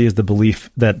fallacy is the belief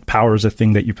that power is a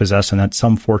thing that you possess and that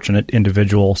some fortunate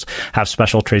individuals have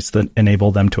special traits that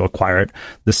enable them to acquire it.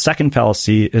 The second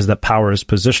fallacy is that power is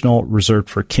positional, reserved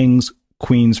for kings,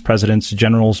 queens, presidents,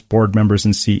 generals, board members,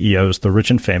 and CEOs, the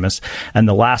rich and famous. And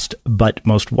the last but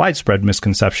most widespread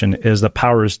misconception is that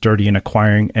power is dirty, and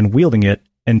acquiring and wielding it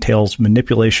entails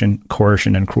manipulation,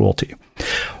 coercion, and cruelty.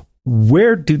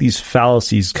 Where do these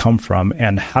fallacies come from,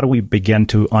 and how do we begin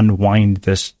to unwind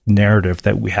this narrative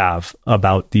that we have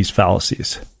about these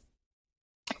fallacies?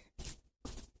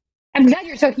 I'm glad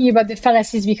you're talking about the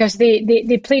fallacies because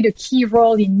they played a key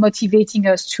role in motivating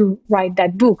us to write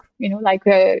that book. You know, like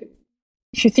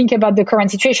if you think about the current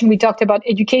situation, we talked about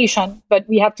education, but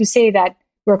we have to say that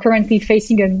we're currently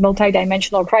facing a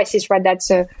multidimensional crisis, right? That's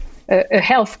a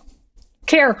health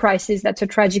care crisis. That's a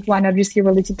tragic one, obviously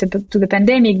related to the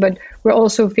pandemic, but we're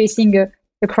also facing a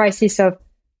crisis of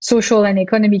social and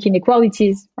economic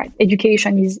inequalities, right?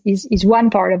 Education is one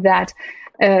part of that.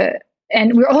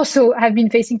 And we also have been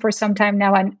facing for some time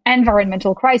now an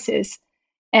environmental crisis.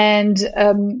 And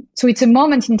so it's a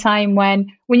moment in time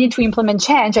when we need to implement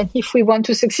change. And if we want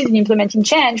to succeed in implementing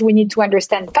change, we need to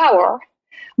understand power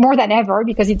more than ever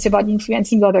because it's about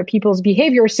influencing other people's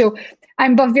behavior. So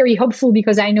I'm both very hopeful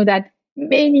because I know that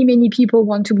many people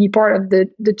want to be part of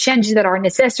the changes that are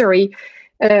necessary.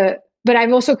 But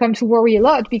I've also come to worry a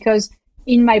lot because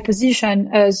in my position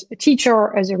as a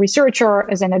teacher, as a researcher,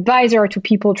 as an advisor to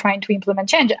people trying to implement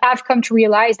change, I've come to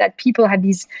realize that people have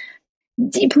these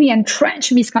deeply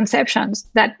entrenched misconceptions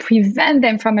that prevent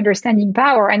them from understanding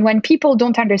power. And when people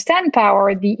don't understand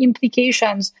power, the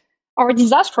implications are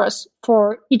disastrous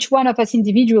for each one of us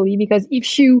individually, because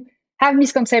if you have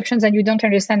misconceptions and you don't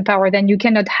understand power, then you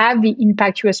cannot have the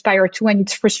impact you aspire to, and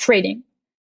it's frustrating.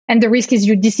 And the risk is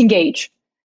you disengage.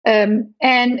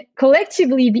 And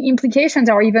collectively, the implications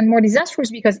are even more disastrous,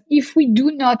 because if we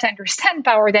do not understand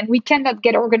power, then we cannot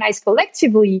get organized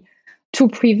collectively to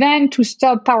prevent, to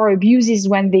stop power abuses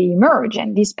when they emerge.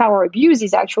 And these power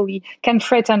abuses actually can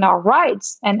threaten our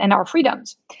rights and our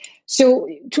freedoms. So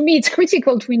to me, it's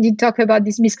critical to indeed talk about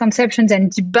these misconceptions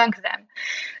and debunk them.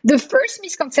 The first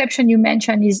misconception you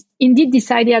mentioned is indeed this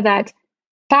idea that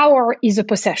power is a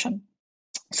possession.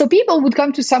 So people would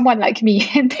come to someone like me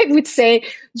and they would say,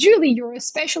 Julie, you're a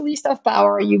specialist of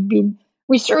power. You've been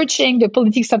researching the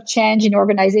politics of change in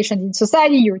organizations in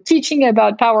society. You're teaching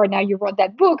about power. Now you wrote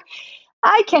that book.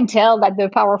 I can tell that the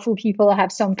powerful people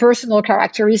have some personal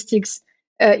characteristics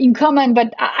in common,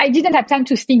 but I didn't have time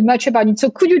to think much about it. So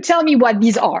could you tell me what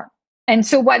these are? And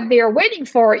so what they are waiting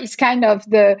for is kind of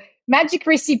the magic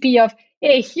recipe of,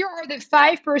 hey, here are the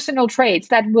 5 personal traits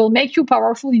that will make you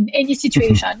powerful in any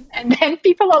situation. And then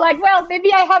people are like, well,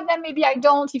 maybe I have them, maybe I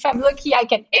don't. If I'm lucky, I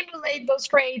can emulate those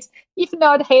traits. If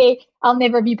not, hey, I'll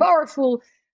never be powerful.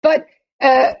 But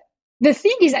the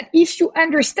thing is that if you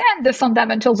understand the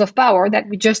fundamentals of power that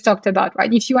we just talked about,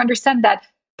 right? If you understand that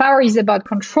power is about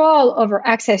control over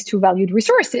access to valued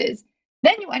resources,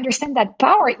 then you understand that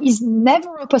power is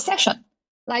never a possession.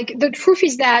 Like, the truth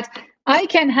is that I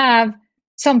can have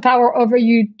some power over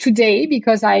you today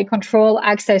because I control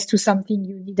access to something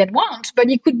you need and want,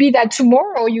 but it could be that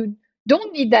tomorrow you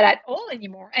don't need that at all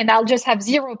anymore, and I'll just have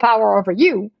zero power over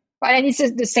you. Right? And it's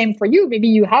just the same for you. Maybe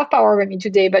you have power over me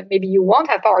today, but maybe you won't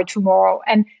have power tomorrow.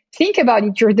 And think about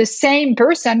it. You're the same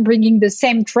person bringing the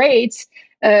same traits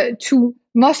to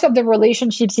most of the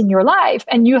relationships in your life,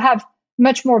 and you have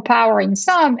much more power in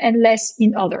some and less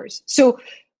in others. So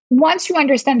once you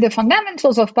understand the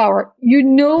fundamentals of power, you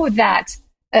know that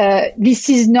this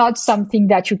is not something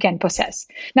that you can possess.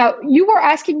 Now, you were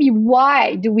asking me,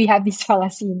 why do we have this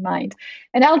fallacy in mind?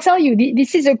 And I'll tell you,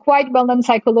 this is a quite well-known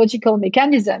psychological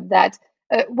mechanism that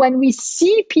when we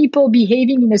see people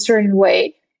behaving in a certain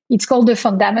way, it's called the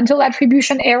fundamental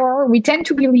attribution error. We tend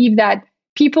to believe that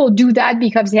people do that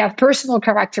because they have personal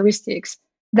characteristics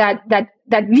that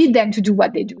lead them to do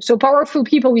what they do. So powerful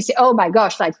people, we say, oh my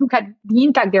gosh, like, look at the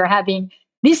impact they're having.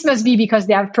 This must be because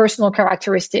they have personal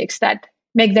characteristics that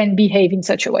make them behave in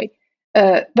such a way.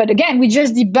 But again, we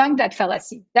just debunked that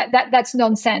fallacy. That's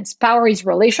nonsense. Power is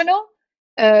relational,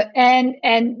 and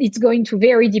it's going to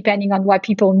vary depending on what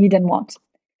people need and want.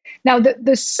 Now,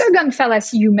 the second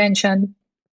fallacy you mentioned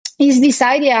is this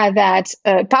idea that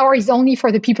power is only for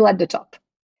the people at the top.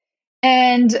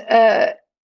 And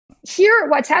here,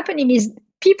 what's happening is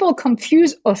people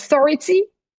confuse authority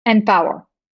and power.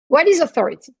 What is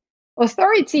authority?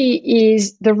 Authority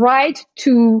is the right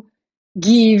to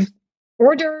give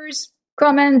orders,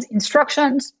 commands,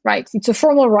 instructions, right? It's a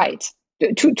formal right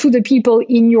to the people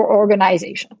in your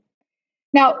organization.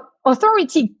 Now,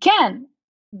 authority can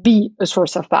be a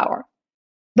source of power,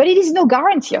 but it is no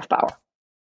guarantee of power.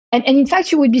 And in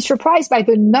fact, you would be surprised by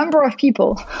the number of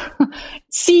people,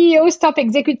 CEOs, top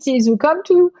executives, who come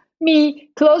to me,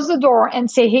 close the door, and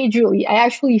say, hey, Julie, I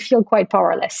actually feel quite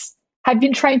powerless. I've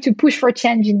been trying to push for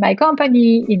change in my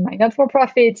company, in my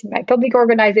not-for-profit, in my public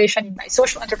organization, in my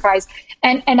social enterprise,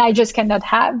 and I just cannot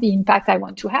have the impact I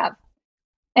want to have.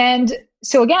 And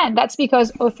so again, that's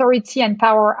because authority and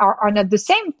power are not the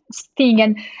same thing.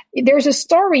 And there's a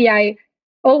story I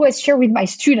always share with my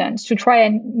students to try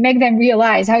and make them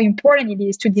realize how important it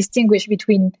is to distinguish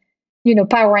between,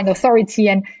 power and authority.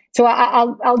 And so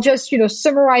I'll just,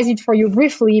 summarize it for you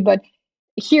briefly, but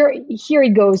here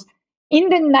it goes. In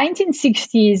the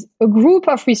 1960s, a group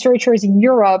of researchers in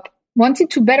Europe wanted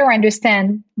to better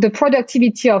understand the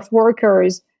productivity of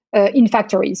workers in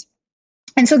factories.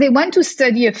 And so they went to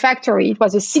study a factory. It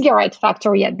was a cigarette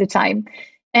factory at the time.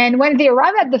 And when they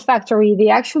arrived at the factory, they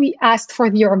actually asked for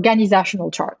the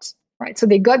organizational chart, right? So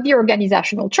they got the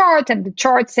organizational chart, and the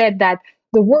chart said that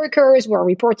the workers were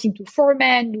reporting to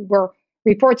foremen, who were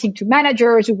reporting to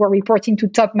managers, who were reporting to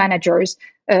top managers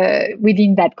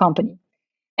within that company.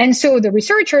 And so the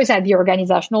researchers had the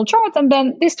organizational chart, and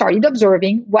then they started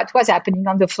observing what was happening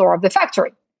on the floor of the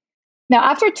factory. Now,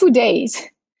 after 2 days,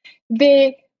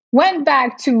 they went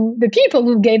back to the people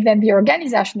who gave them the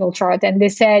organizational chart, and they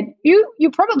said, you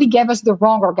probably gave us the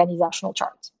wrong organizational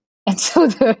chart. And so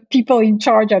the people in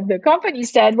charge of the company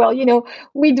said, well,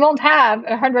 we don't have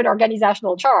 100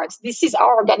 organizational charts. This is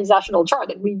our organizational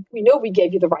chart, and we know we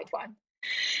gave you the right one.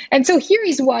 And so here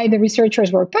is why the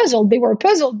researchers were puzzled. They were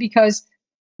puzzled because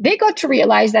they got to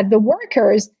realize that the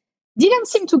workers didn't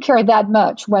seem to care that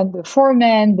much when the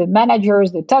foremen, the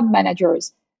managers, the top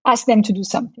managers asked them to do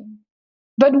something.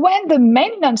 But when the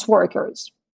maintenance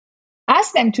workers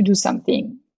asked them to do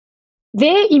something,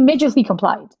 they immediately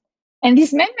complied. And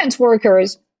these maintenance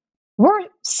workers were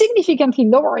significantly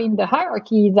lower in the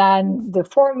hierarchy than the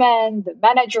foremen, the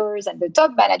managers, and the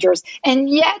top managers. And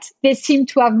yet they seem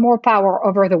to have more power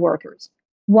over the workers.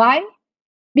 Why?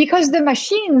 Because the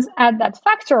machines at that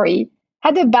factory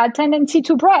had a bad tendency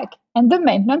to break. And the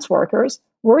maintenance workers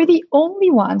were the only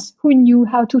ones who knew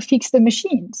how to fix the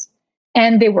machines.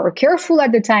 And they were careful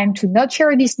at the time to not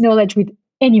share this knowledge with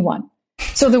anyone.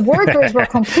 So the workers were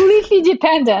completely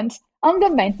dependent on the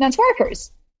maintenance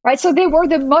workers, right? So they were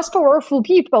the most powerful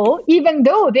people, even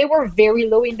though they were very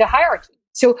low in the hierarchy.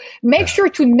 So make sure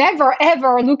to never,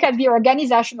 ever look at the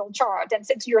organizational chart and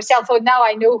say to yourself, oh, now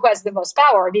I know who has the most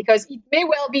power, because it may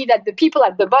well be that the people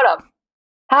at the bottom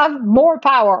have more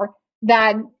power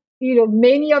than,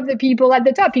 many of the people at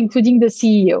the top, including the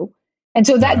CEO. And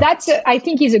so that's, I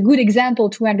think, is a good example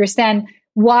to understand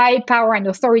why power and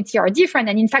authority are different.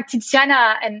 And in fact,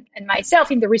 Tiziana and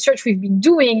myself, in the research we've been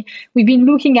doing, we've been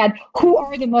looking at who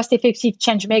are the most effective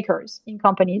change makers in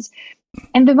companies.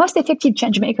 And the most effective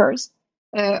change makers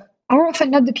are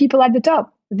often not the people at the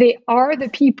top. They are the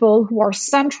people who are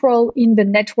central in the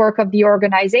network of the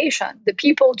organization, the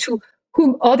people to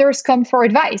whom others come for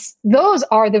advice. Those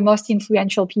are the most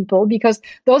influential people because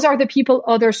those are the people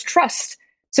others trust.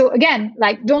 So again,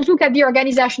 don't look at the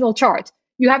organizational chart.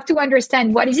 You have to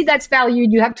understand what is it that's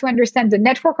valued. You have to understand the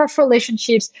network of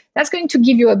relationships. That's going to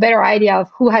give you a better idea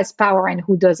of who has power and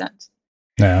who doesn't.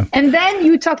 Yeah. And then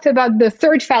you talked about the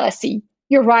third fallacy.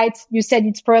 You're right. You said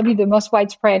it's probably the most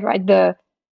widespread, right?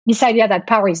 This idea that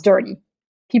power is dirty.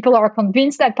 People are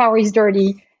convinced that power is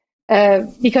dirty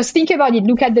because think about it.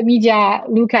 Look at the media.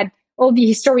 Look at all the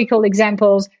historical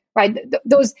examples. Right,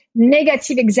 those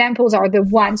negative examples are the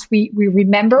ones we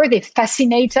remember. They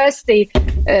fascinate us. They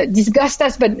disgust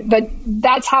us. But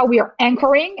that's how we are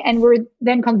anchoring, and we're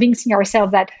then convincing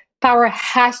ourselves that power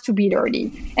has to be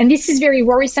dirty. And this is very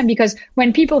worrisome because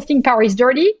when people think power is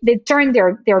dirty, they turn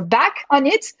their back on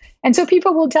it. And so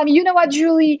people will tell me, you know what,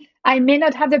 Julie, I may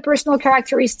not have the personal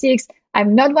characteristics.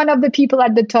 I'm not one of the people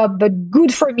at the top, but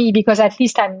good for me because at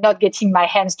least I'm not getting my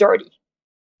hands dirty.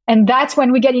 And that's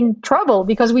when we get in trouble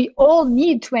because we all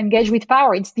need to engage with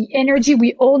power. It's the energy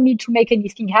we all need to make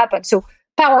anything happen. So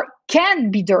power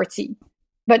can be dirty,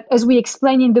 but as we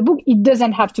explain in the book, it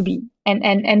doesn't have to be.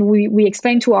 And we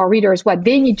explain to our readers what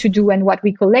they need to do and what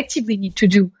we collectively need to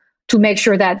do to make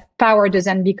sure that power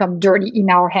doesn't become dirty in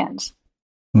our hands.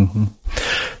 Mm-hmm.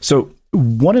 So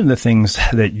one of the things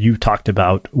that you talked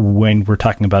about when we're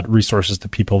talking about resources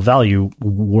that people value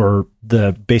were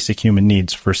the basic human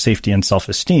needs for safety and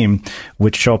self-esteem,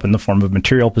 which show up in the form of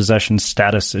material possessions,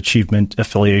 status, achievement,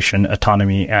 affiliation,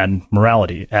 autonomy, and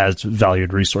morality as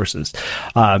valued resources.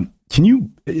 Can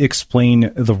you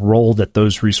explain the role that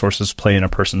those resources play in a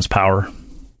person's power?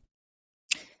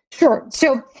 Sure.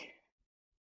 So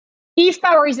if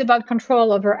power is about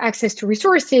control over access to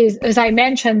resources, as I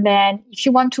mentioned, then if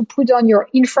you want to put on your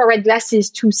infrared glasses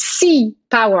to see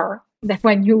power, that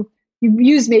when you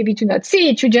use maybe to not see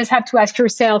it, you just have to ask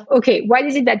yourself, okay, what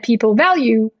is it that people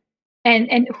value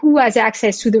and who has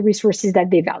access to the resources that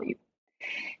they value?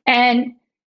 And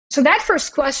so that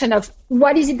first question of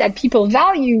what is it that people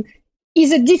value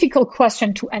is a difficult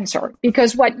question to answer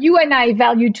because what you and I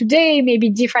value today may be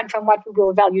different from what we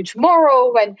will value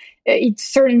tomorrow, and it's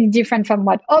certainly different from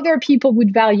what other people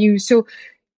would value. So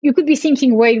you could be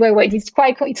thinking, wait, it's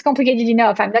complicated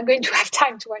enough. I'm not going to have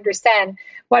time to understand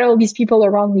what all these people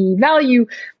around me value.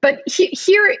 But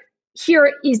here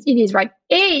it is, right?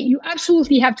 You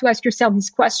absolutely have to ask yourself this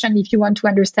question if you want to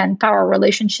understand power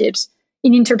relationships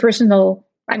in interpersonal,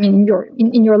 in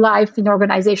your life, in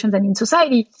organizations and in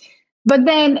society. But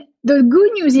then the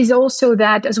good news is also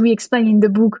that, as we explain in the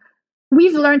book,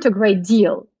 we've learned a great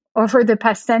deal over the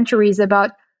past centuries about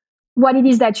what it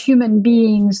is that human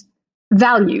beings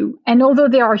value. And although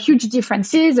there are huge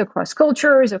differences across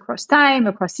cultures, across time,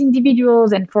 across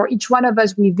individuals, and for each one of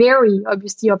us, we vary,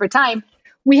 obviously, over time,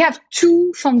 we have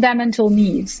two fundamental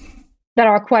needs that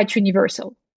are quite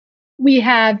universal. We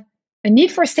have a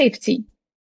need for safety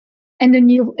and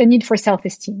a need for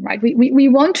self-esteem, right? We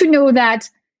want to know that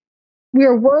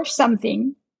we're worth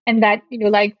something and that,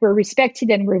 we're respected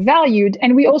and we're valued.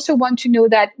 And we also want to know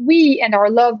that we and our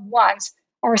loved ones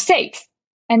are safe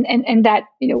and that,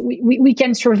 we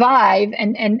can survive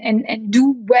and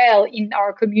do well in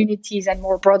our communities and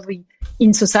more broadly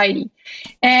in society.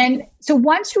 And so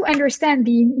once you understand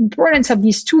the importance of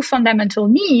these two fundamental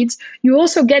needs, you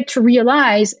also get to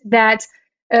realize that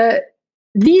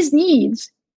these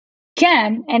needs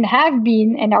can and have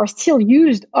been and are still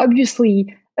used,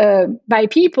 obviously, by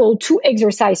people to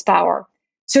exercise power.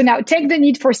 So now take the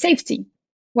need for safety.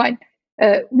 Right?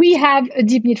 We have a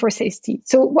deep need for safety.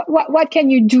 So what can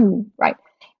you do, right?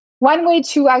 One way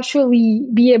to actually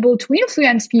be able to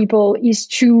influence people is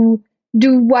to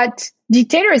do what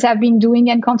dictators have been doing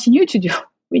and continue to do,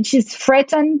 which is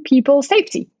threaten people's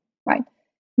safety, right?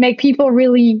 Make people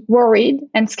really worried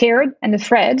and scared and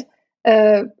afraid,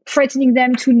 threatening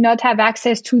them to not have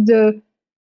access to the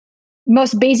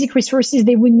most basic resources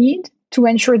they would need to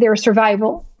ensure their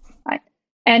survival, right?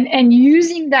 And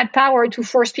using that power to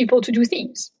force people to do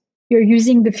things. You're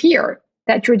using the fear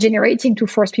that you're generating to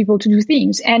force people to do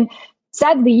things. And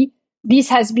sadly, this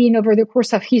has been, over the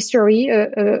course of history,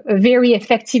 a very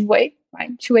effective way,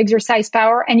 right, to exercise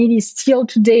power. And it is still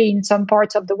today, in some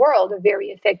parts of the world, a very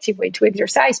effective way to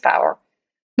exercise power.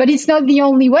 But it's not the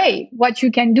only way. What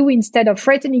you can do instead of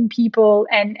threatening people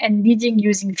and leading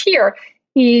using fear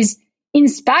is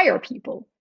inspire people,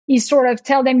 is sort of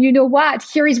tell them, you know what,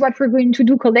 here is what we're going to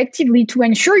do collectively to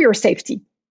ensure your safety.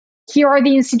 Here are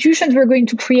the institutions we're going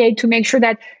to create to make sure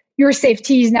that your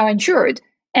safety is now ensured.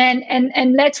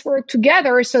 And let's work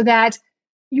together so that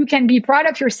you can be proud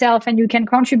of yourself and you can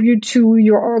contribute to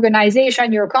your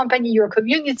organization, your company, your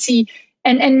community.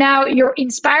 And now you're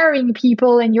inspiring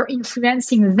people and you're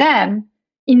influencing them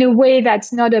in a way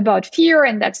that's not about fear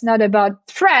and that's not about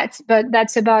threat, but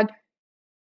that's about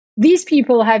these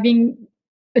people having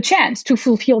a chance to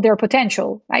fulfill their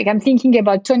potential. Like I'm thinking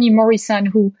about Toni Morrison,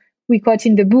 who we quote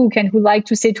in the book and who liked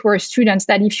to say to her students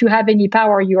that if you have any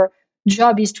power, your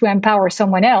job is to empower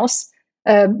someone else.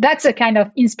 That's a kind of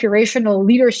inspirational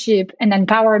leadership and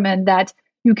empowerment that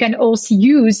you can also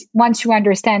use once you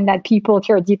understand that people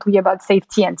care deeply about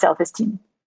safety and self-esteem.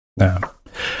 Yeah.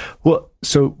 Well,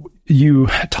 so you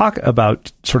talk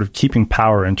about sort of keeping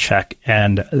power in check,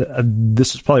 and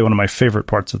this is probably one of my favorite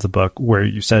parts of the book, where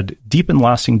you said deep and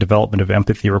lasting development of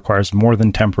empathy requires more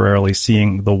than temporarily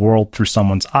seeing the world through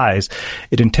someone's eyes.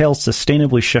 It entails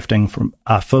sustainably shifting from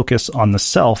a focus on the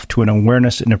self to an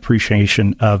awareness and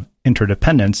appreciation of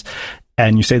interdependence.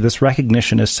 And you say this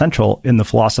recognition is central in the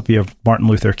philosophy of Martin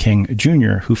Luther King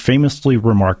Jr., who famously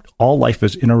remarked, all life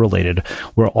is interrelated.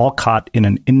 We're all caught in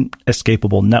an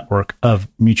inescapable network of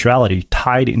mutuality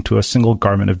tied into a single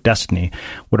garment of destiny.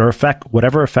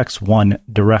 Whatever affects one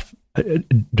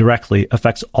directly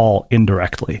affects all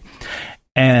indirectly.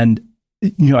 And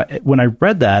when I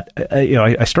read that,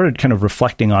 I started kind of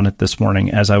reflecting on it this morning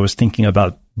as I was thinking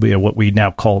about what we now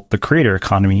call the creator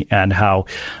economy and how,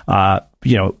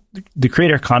 the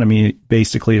creator economy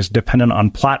basically is dependent on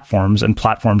platforms and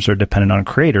platforms are dependent on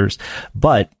creators.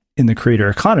 But in the creator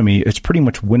economy, it's pretty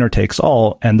much winner takes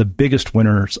all. And the biggest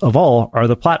winners of all are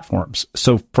the platforms.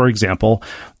 So, for example,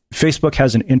 Facebook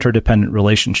has an interdependent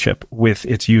relationship with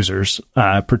its users,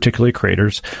 particularly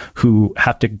creators who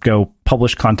have to go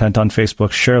publish content on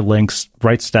Facebook, share links,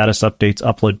 write status updates,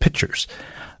 upload pictures.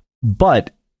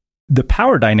 But the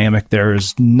power dynamic there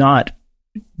is not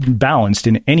balanced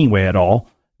in any way at all,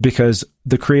 because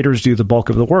the creators do the bulk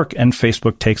of the work and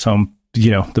Facebook takes home,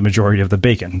 the majority of the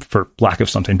bacon, for lack of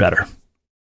something better.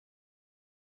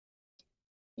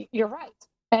 You're right.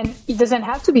 And it doesn't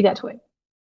have to be that way.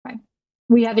 Right?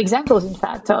 We have examples, in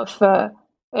fact, of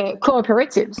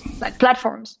cooperatives, like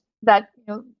platforms that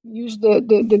use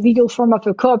the legal form of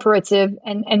a cooperative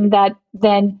and that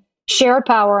then share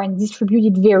power and distribute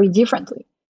it very differently.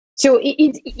 So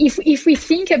if we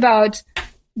think about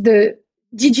the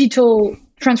digital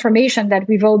transformation that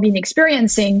we've all been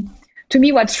experiencing, to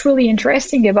me, what's really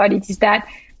interesting about it is that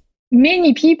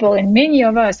many people and many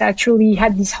of us actually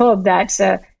had this hope that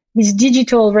this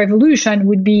digital revolution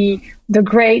would be the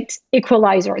great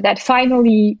equalizer, that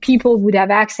finally people would have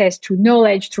access to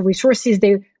knowledge, to resources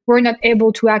they were not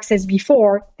able to access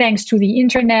before, thanks to the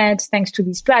internet, thanks to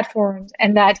these platforms,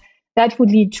 and that would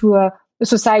lead to a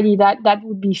society that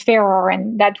would be fairer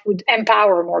and that would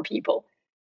empower more people.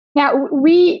 Now,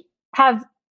 we have,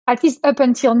 at least up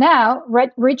until now,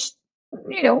 reached,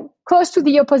 close to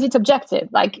the opposite objective.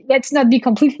 Like, let's not be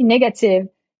completely negative.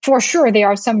 For sure, there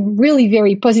are some really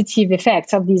very positive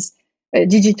effects of this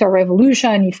digital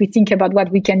revolution. If we think about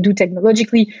what we can do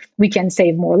technologically, we can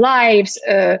save more lives.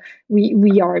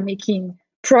 We are making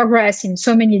progress in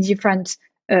so many different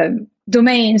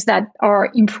domains that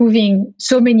are improving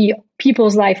so many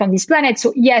people's life on this planet.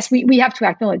 So yes, we have to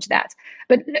acknowledge that.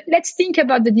 But let's think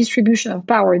about the distribution of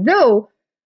power. Though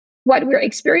what we're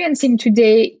experiencing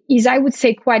today is, I would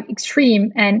say, quite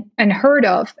extreme and unheard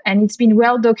of. And it's been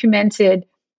well documented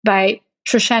by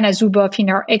Shoshana Zuboff in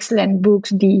her excellent book,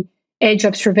 The Age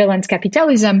of Surveillance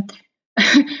Capitalism.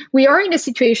 We are in a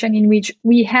situation in which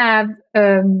we have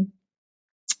a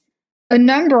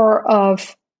number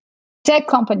of tech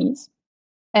companies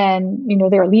and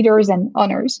their leaders and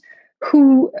owners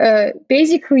who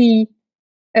basically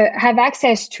have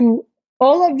access to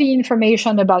all of the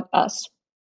information about us.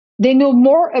 They know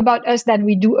more about us than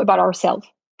we do about ourselves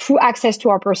through access to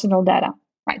our personal data.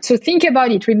 Right? So think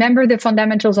about it. Remember the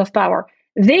fundamentals of power.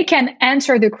 They can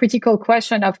answer the critical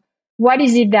question of what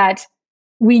is it that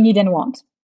we need and want.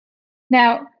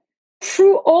 Now,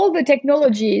 through all the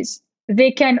technologies,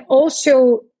 they can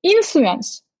also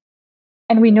influence,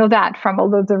 and we know that from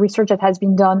all of the research that has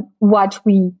been done, what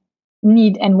we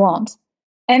need and want.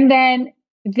 And then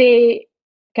they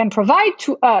can provide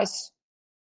to us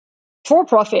for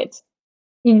profit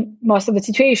in most of the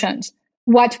situations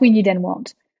what we need and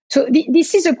want. So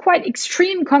this is a quite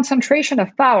extreme concentration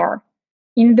of power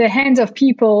in the hands of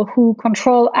people who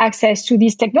control access to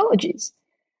these technologies.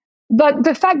 But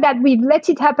the fact that we've let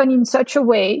it happen in such a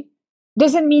way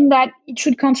doesn't mean that it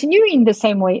should continue in the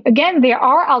same way. Again, there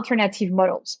are alternative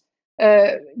models.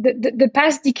 The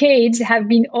past decades have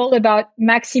been all about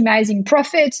maximizing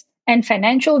profit and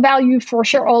financial value for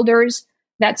shareholders.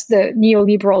 That's the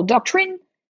neoliberal doctrine.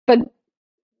 But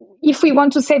if we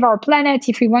want to save our planet,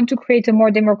 if we want to create a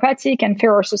more democratic and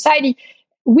fairer society,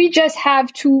 we just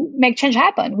have to make change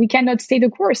happen. We cannot stay the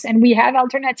course. And we have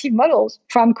alternative models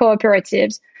from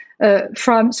cooperatives,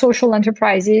 from social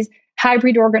enterprises,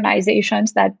 hybrid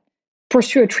organizations that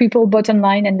pursue a triple bottom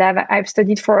line, and that I've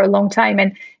studied for a long time.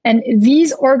 And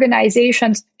these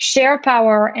organizations share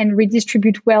power and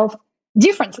redistribute wealth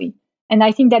differently. And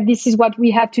I think that this is what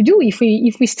we have to do. If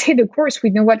we stay the course, we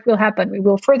know what will happen. We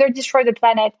will further destroy the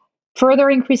planet, further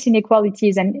increase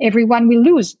inequalities, and everyone will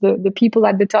lose, the people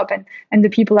at the top and the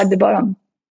people at the bottom.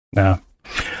 Yeah.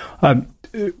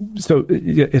 So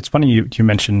it's funny you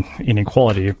mentioned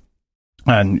inequality.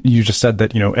 And you just said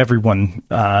that, everyone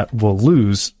will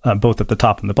lose both at the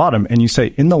top and the bottom. And you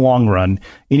say in the long run,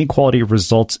 inequality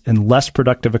results in less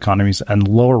productive economies and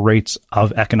lower rates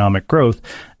of economic growth.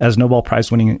 As Nobel Prize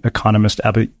winning economist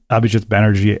Abhijit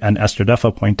Banerjee and Esther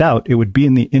Duffa point out, it would be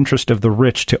in the interest of the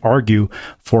rich to argue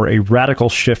for a radical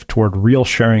shift toward real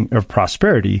sharing of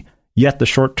prosperity. Yet the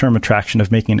short-term attraction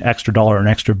of making an extra dollar or an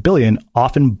extra billion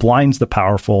often blinds the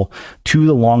powerful to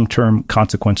the long-term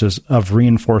consequences of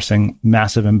reinforcing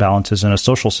massive imbalances in a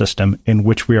social system in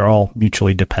which we are all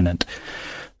mutually dependent.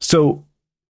 So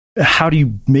how do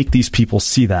you make these people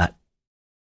see that?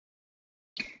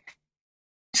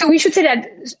 So we should say that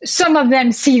some of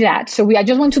them see that. So I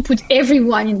just want to put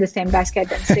everyone in the same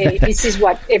basket and say this is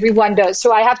what everyone does.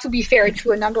 So I have to be fair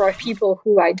to a number of people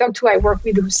who I talk to, I work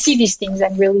with, who see these things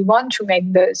and really want to make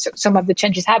some of the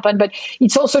changes happen. But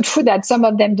it's also true that some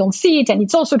of them don't see it. And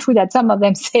it's also true that some of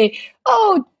them say,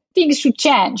 oh, things should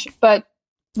change. But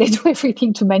they do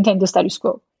everything to maintain the status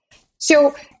quo.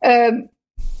 So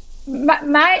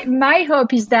my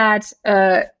hope is that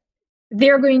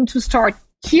they're going to start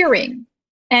hearing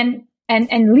and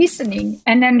listening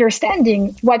and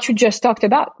understanding what you just talked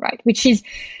about, right? Which is,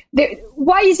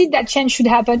 why is it that change should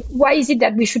happen? Why is it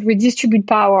that we should redistribute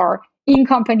power in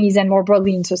companies and more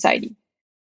broadly in society?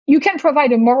 You can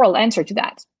provide a moral answer to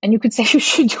that. And you could say you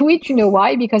should do it. You know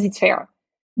why? Because it's fair.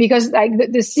 Because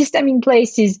the system in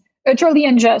place is utterly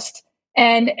unjust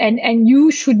and you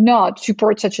should not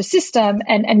support such a system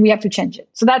and we have to change it.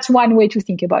 So that's one way to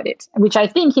think about it, which I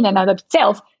think in and of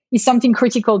itself is something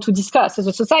critical to discuss. As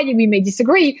a society, we may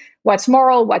disagree what's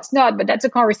moral, what's not, but that's a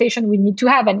conversation we need to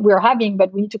have and we're having,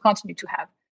 but we need to continue to have.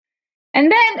 And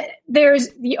then there's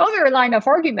the other line of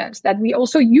arguments that we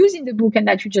also use in the book and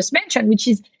that you just mentioned, which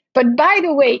is, but by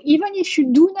the way, even if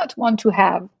you do not want to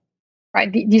have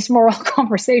this moral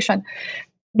conversation,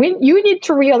 you need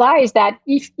to realize that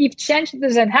if change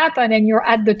doesn't happen and you're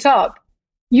at the top,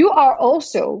 you are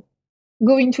also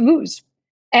going to lose.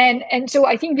 And so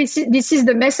I think this is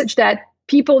the message that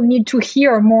people need to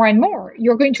hear more and more.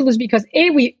 You're going to lose because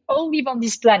we all live on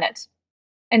this planet.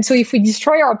 And so if we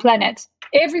destroy our planet,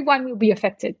 everyone will be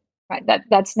affected, right?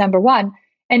 That's number one.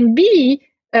 And B,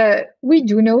 we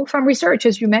do know from research,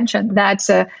 as you mentioned, that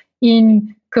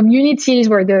in communities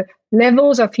where the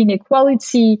levels of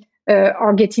inequality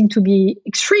are getting to be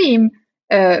extreme,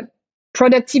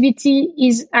 productivity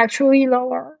is actually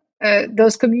lower.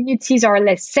 Those communities are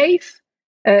less safe.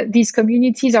 these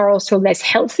communities are also less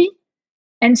healthy.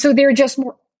 And so they're just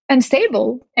more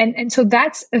unstable. And so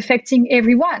that's affecting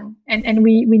everyone. And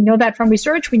we know that from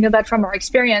research, we know that from our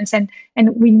experience, and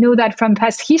we know that from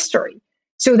past history.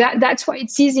 So that's why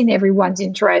it is in everyone's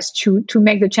interest to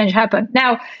make the change happen.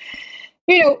 Now,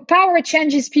 power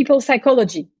changes people's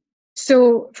psychology.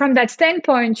 So from that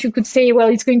standpoint, you could say, well,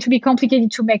 it's going to be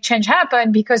complicated to make change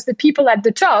happen because the people at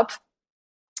the top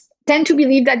tend to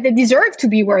believe that they deserve to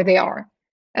be where they are.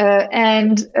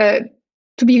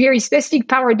 To be very specific,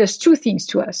 power does two things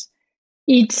to us.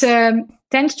 It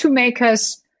tends to make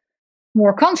us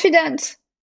more confident,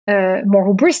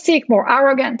 more hubristic, more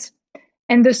arrogant.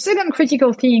 And the second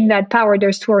critical thing that power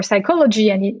does to our psychology,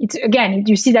 and it's again,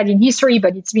 you see that in history,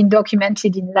 but it's been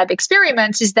documented in lab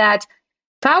experiments, is that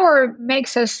power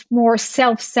makes us more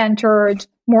self-centered,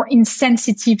 more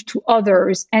insensitive to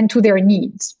others and to their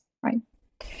needs, right?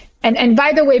 And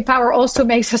by the way, power also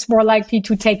makes us more likely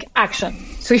to take action.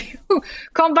 So you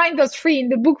combine those three. In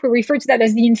the book, we refer to that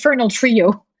as the infernal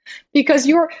trio, because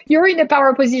you're in a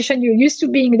power position, you're used to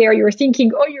being there, you're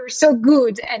thinking, oh, you're so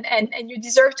good and you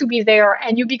deserve to be there,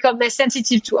 and you become less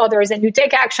sensitive to others and you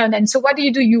take action. And so what do?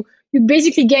 You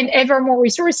basically gain ever more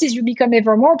resources, you become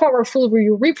ever more powerful, where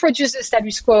you reproduce the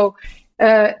status quo.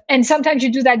 And sometimes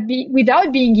you do that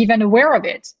without being even aware of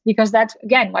it, because that's,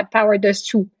 again, what power does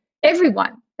to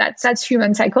everyone. That's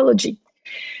human psychology.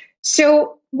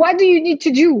 So what do you need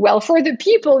to do? Well, for the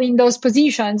people in those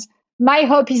positions, my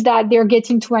hope is that they're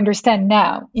getting to understand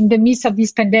now, in the midst of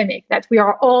this pandemic, that we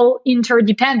are all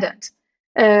interdependent,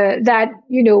 that,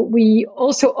 we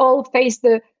also all face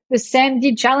the same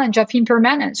deep challenge of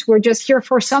impermanence. We're just here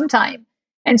for some time.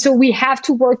 And so we have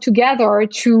to work together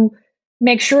to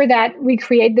make sure that we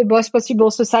create the best possible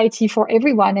society for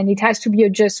everyone. And it has to be a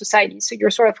just society. So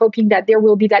you're sort of hoping that there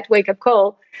will be that wake-up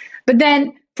call. But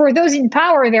then for those in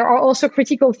power, there are also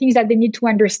critical things that they need to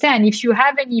understand. If you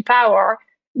have any power,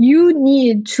 you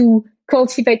need to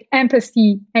cultivate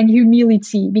empathy and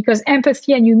humility, because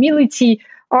empathy and humility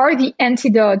are the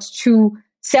antidotes to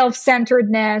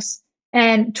self-centeredness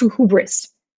and to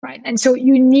hubris, right? And so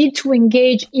you need to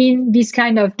engage in this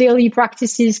kind of daily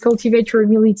practices, cultivate your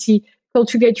humility,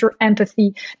 cultivate your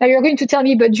empathy. Now you're going to tell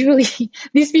me, but Julie,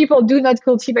 these people do not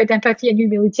cultivate empathy and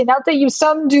humility. And I'll tell you,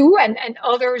 some do and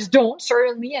others don't,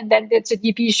 certainly. And then that's a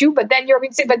deep issue. But then you're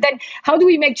going to say, but then how do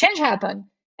we make change happen?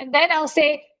 And then I'll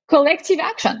say collective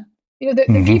action.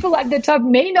 The people at the top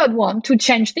may not want to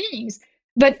change things,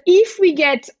 but if we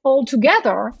get all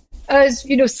together as,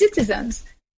 citizens,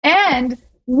 and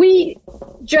we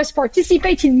just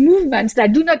participate in movements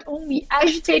that do not only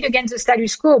agitate against the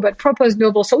status quo, but propose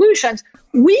novel solutions,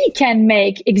 we can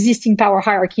make existing power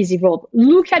hierarchies evolve.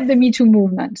 Look at the Me Too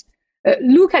movement.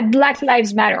 Look at Black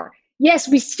Lives Matter. Yes,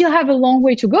 we still have a long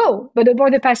way to go, but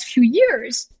over the past few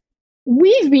years,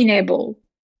 we've been able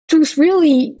to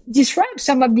really disrupt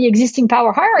some of the existing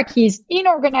power hierarchies in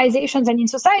organizations and in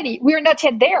society. We're not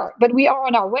yet there, but we are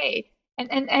on our way.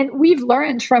 And we've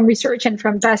learned from research and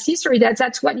from past history that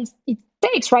that's what it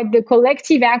takes, right? The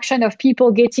collective action of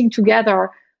people getting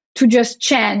together to just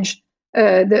change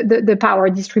the power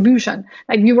distribution.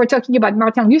 Like we were talking about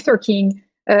Martin Luther King,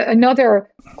 another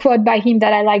quote by him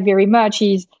that I like very much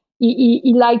is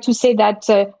he liked to say that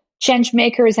change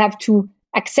makers have to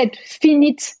accept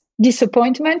finite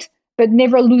disappointment, but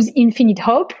never lose infinite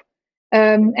hope.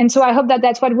 And so I hope that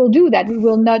that's what we'll do, that we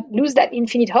will not lose that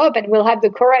infinite hope, and we'll have the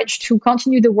courage to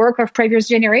continue the work of previous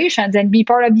generations and be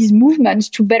part of these movements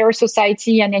to better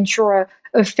society and ensure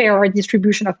a fairer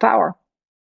distribution of power.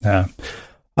 Yeah.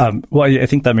 Well, I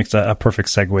think that makes a perfect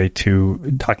segue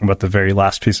to talking about the very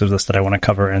last piece of this that I want to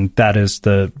cover, and that is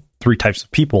the three types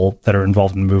of people that are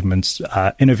involved in movements: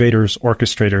 innovators,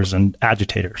 orchestrators, and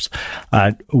agitators.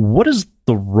 What is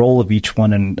the role of each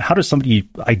one, and how does somebody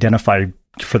identify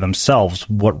for themselves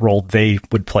what role they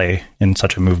would play in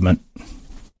such a movement?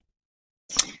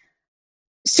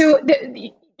 So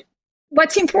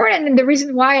what's important, and the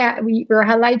reason why we're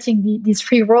highlighting these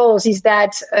three roles, is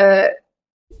that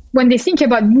when they think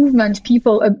about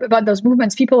those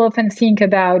movements, people often think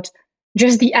about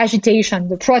just the agitation,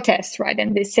 the protest, right?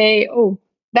 And they say, oh,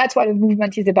 that's what a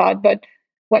movement is about. But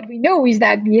what we know is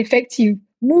that the effective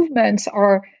movements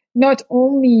are not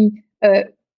only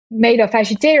made of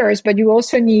agitators, but you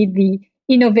also need the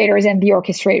innovators and the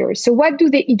orchestrators. So what do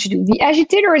they each do? The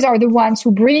agitators are the ones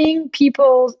who bring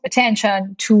people's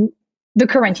attention to the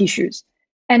current issues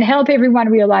and help everyone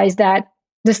realize that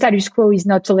the status quo is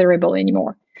not tolerable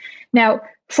anymore. Now,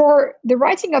 for the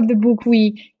writing of the book,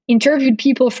 we interviewed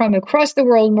people from across the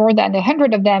world, more than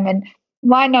 100 of them. And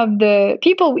one of the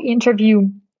people we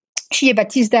interviewed, she,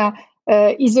 Batista,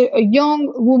 is a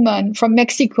young woman from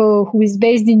Mexico who is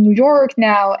based in New York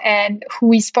now and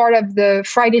who is part of the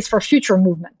Fridays for Future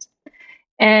movement.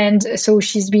 And so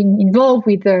she's been involved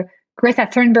with Greta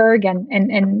Thunberg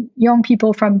and young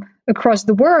people from across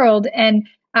the world. And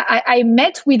I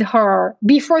met with her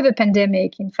before the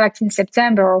pandemic, in fact, in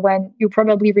September, when you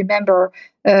probably remember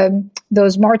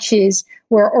those marches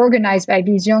were organized by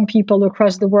these young people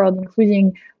across the world,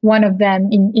 including one of them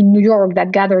in New York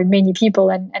that gathered many people.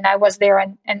 And I was there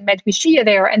and met with Shia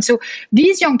there. And so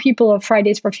these young people of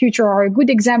Fridays for Future are a good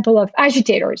example of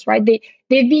agitators, right?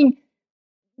 They've been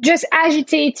just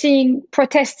agitating,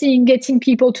 protesting, getting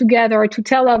people together to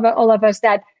tell all of us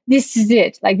that this is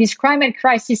it. Like, this climate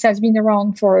crisis has been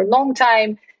around for a long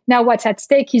time. Now what's at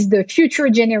stake is the future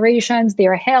generations,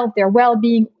 their health, their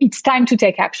well-being. It's time to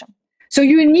take action. So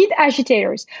you need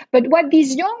agitators. But what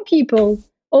these young people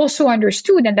also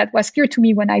understood, and that was clear to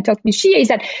me when I talked with Shia, is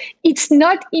that it's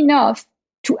not enough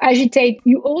to agitate.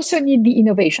 You also need the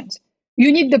innovations.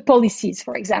 You need the policies,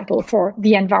 for example, for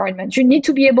the environment. You need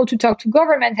to be able to talk to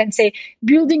government and say,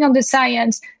 building on the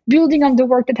science, building on the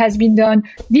work that has been done,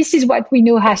 this is what we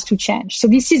know has to change. So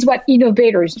this is what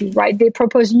innovators do, right? They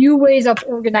propose new ways of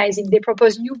organizing. They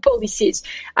propose new policies.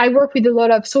 I work with a lot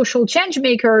of social change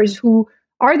makers who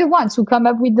are the ones who come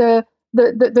up with the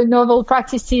novel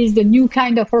practices, the new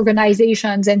kind of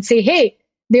organizations, and say, hey,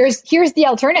 here's the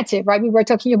alternative, right? We were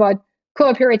talking about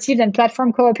cooperatives and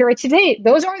platform cooperatives. Hey,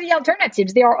 those are the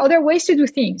alternatives. There are other ways to do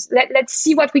things. Let's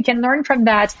see what we can learn from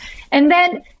that. And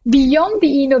then beyond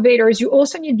the innovators, you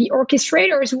also need the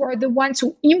orchestrators, who are the ones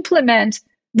who implement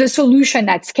the solution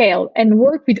at scale and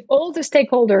work with all the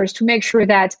stakeholders to make sure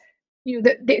that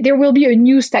there will be a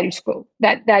new status quo,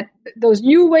 that those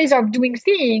new ways of doing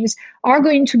things are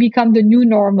going to become the new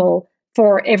normal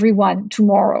for everyone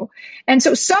tomorrow. And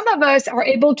so some of us are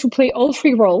able to play all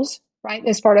three roles, right,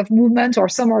 as part of movement, or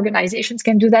some organizations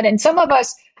can do that. And some of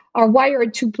us are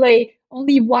wired to play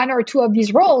only one or two of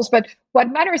these roles. But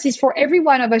what matters is for every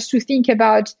one of us to think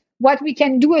about what we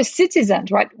can do as citizens,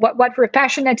 right? What we're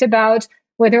passionate about,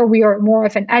 whether we are more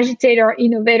of an agitator,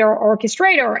 innovator, or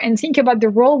orchestrator, and think about the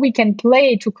role we can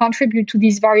play to contribute to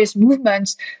these various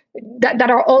movements that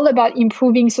are all about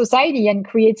improving society and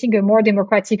creating a more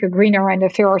democratic, a greener, and a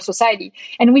fairer society.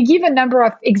 And we give a number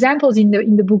of examples in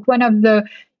the book. One of the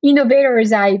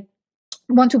innovators I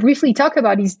want to briefly talk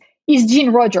about is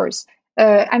Jean Rogers.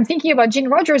 I'm thinking about Jean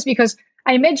Rogers because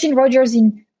I met Jean Rogers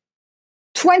in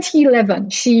 2011.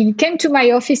 She came to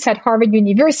my office at Harvard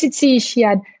University. She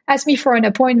had asked me for an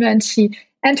appointment. She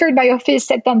entered my office,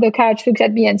 sat on the couch, looked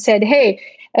at me and said, hey,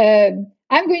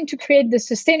 I'm going to create the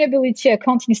Sustainability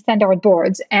Accounting Standard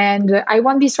Boards. And I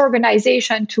want this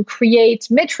organization to create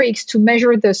metrics to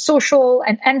measure the social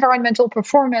and environmental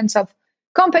performance of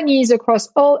companies across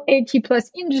all 80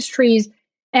 plus industries.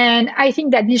 And I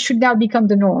think that this should now become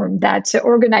the norm, that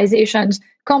organizations,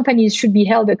 companies should be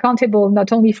held accountable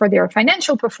not only for their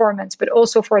financial performance, but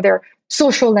also for their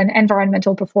social and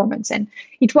environmental performance. And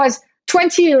it was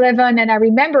 2011. And I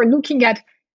remember looking at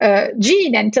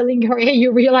Jean and telling her, hey,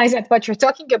 you realize that what you're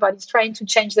talking about is trying to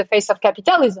change the face of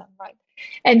capitalism, right?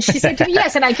 And she said to me,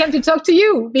 yes, and I came to talk to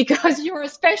you because you're a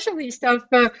specialist of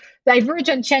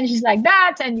divergent changes like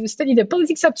that, and you study the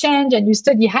politics of change, and you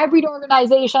study hybrid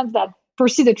organizations that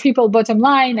pursue the triple bottom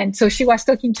line. And so she was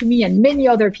talking to me and many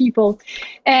other people.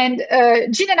 And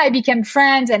Jean and I became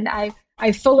friends, and I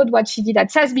followed what she did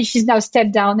at SASB. She's now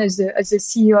stepped down as the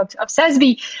CEO of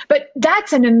SASB. But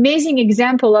that's an amazing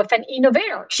example of an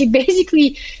innovator. She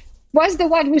basically was the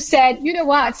one who said, you know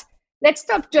what? Let's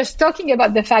stop just talking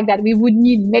about the fact that we would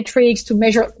need metrics to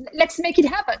measure. Let's make it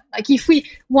happen. Like, if we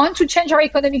want to change our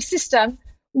economic system,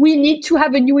 we need to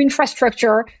have a new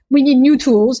infrastructure. We need new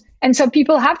tools. And so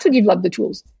people have to develop the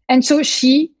tools. And so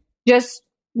she just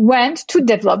went to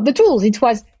develop the tools. It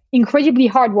was incredibly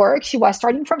hard work. She was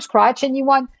starting from scratch.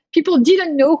 People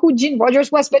didn't know who Jean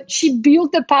Rogers was, but she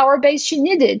built the power base she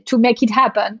needed to make it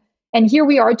happen. And here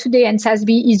we are today, and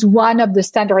SASB is one of the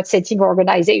standard setting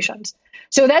organizations.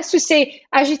 So that's to say,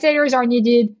 agitators are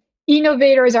needed,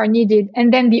 innovators are needed,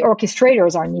 and then the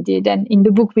orchestrators are needed. And in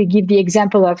the book, we give the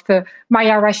example of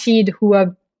Maya Rashid,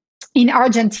 who in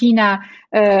Argentina,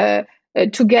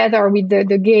 together with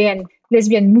the gay and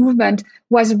lesbian movement,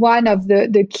 was one of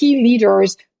the key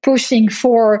leaders pushing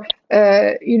for,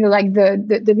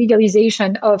 the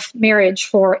legalization of marriage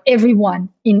for everyone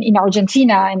in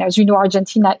Argentina. And as you know,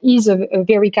 Argentina is a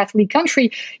very Catholic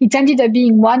country. It ended up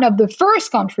being one of the first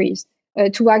countries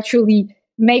to actually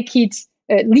make it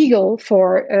legal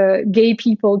for gay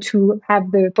people to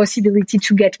have the possibility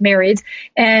to get married.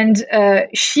 And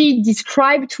she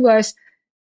described to us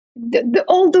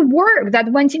all the work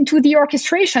that went into the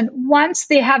orchestration. Once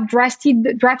they have drafted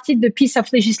the piece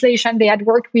of legislation, they had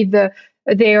worked with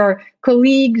their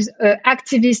colleagues,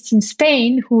 activists in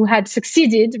Spain who had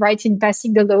succeeded, right, in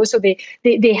passing the law. So they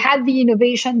had the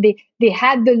innovation, they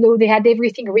had the law, they had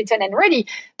everything written and ready.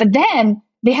 But then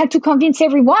they had to convince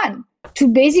everyone to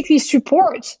basically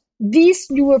support this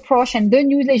new approach and the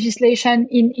new legislation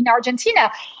in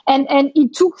Argentina. And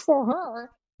it took for her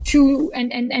to,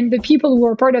 and the people who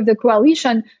were part of the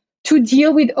coalition, to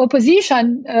deal with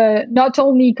opposition, not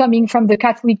only coming from the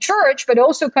Catholic Church, but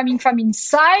also coming from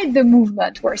inside the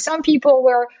movement, where some people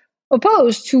were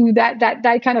opposed to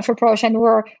that kind of approach and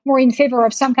were more in favor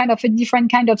of some kind of a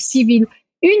different kind of civil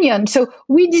union. So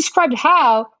we described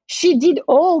how she did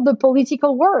all the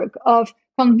political work of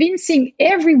convincing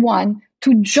everyone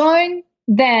to join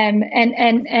them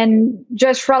and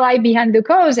just rely behind the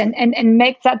cause and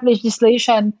make that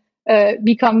legislation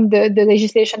become the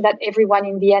legislation that everyone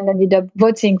in the end ended up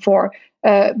voting for.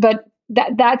 But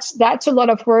that's a lot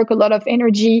of work, a lot of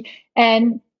energy,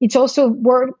 and it's also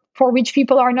work for which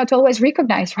people are not always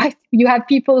recognized, right? You have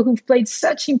people who've played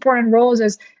such important roles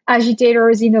as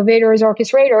agitators, innovators,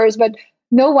 orchestrators, but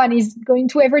no one is going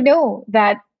to ever know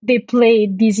that they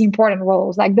played these important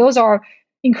roles. Like, those are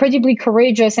incredibly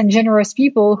courageous and generous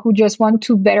people who just want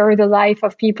to better the life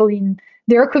of people in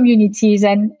their communities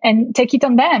and take it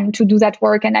on them to do that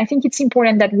work. And I think it's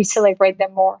important that we celebrate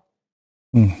them more.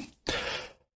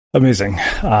 Amazing.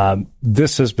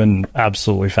 This has been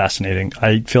absolutely fascinating.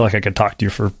 I feel like I could talk to you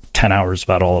for 10 hours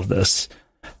about all of this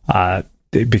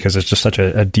because it's just such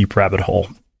a deep rabbit hole.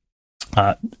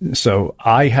 So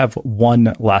I have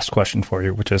one last question for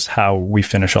you, which is how we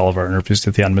finish all of our interviews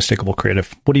with the Unmistakable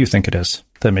Creative. What do you think it is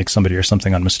that makes somebody or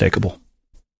something unmistakable?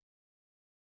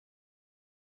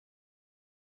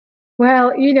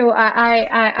 Well,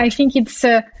 I think it's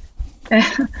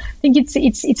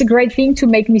it's a great thing to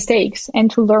make mistakes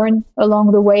and to learn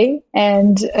along the way.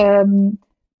 And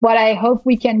what I hope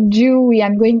we can do,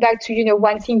 I'm going back to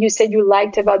one thing you said you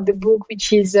liked about the book,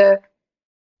 which is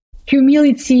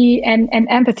humility and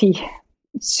empathy.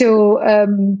 So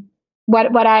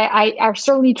what I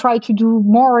certainly try to do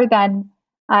more than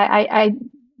I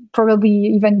probably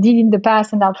even did in the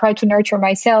past, and I'll try to nurture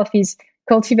myself, is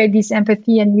cultivate this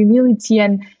empathy and humility.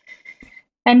 And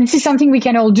this is something we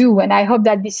can all do. And I hope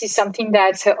that this is something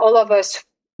that all of us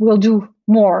will do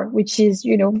more, which is,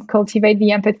 cultivate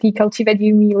the empathy, cultivate the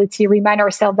humility, remind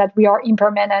ourselves that we are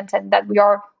impermanent and that we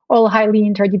are all highly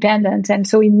interdependent. And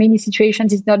so in many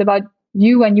situations, it's not about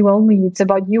you and you only, it's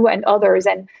about you and others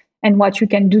and what you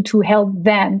can do to help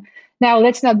them. Now,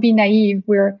 let's not be naive.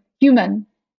 We're human.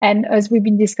 And as we've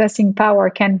been discussing, power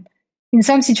can, in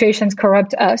some situations,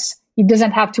 corrupt us. It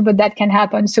doesn't have to, but that can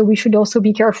happen. So we should also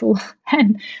be careful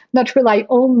and not rely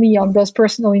only on those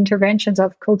personal interventions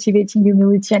of cultivating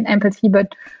humility and empathy,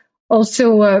 but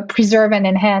also preserve and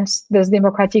enhance those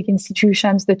democratic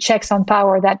institutions, the checks on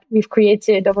power that we've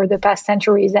created over the past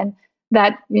centuries, and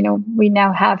that we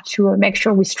now have to make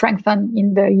sure we strengthen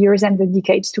in the years and the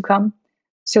decades to come.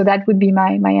 So that would be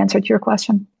my answer to your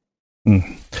question.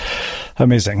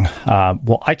 Amazing.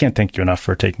 Well, I can't thank you enough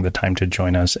for taking the time to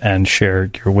join us and share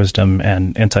your wisdom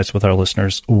and insights with our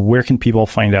listeners. Where can people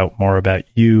find out more about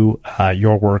you,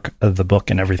 your work, the book,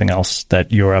 and everything else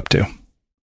that you're up to?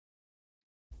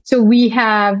 So we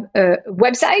have a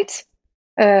website,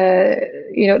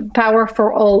 Power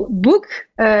for All book,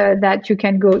 that you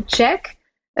can go check.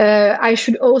 I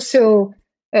should also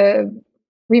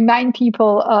remind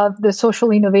people of the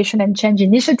Social Innovation and Change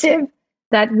Initiative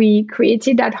that we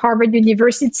created at Harvard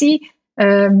University.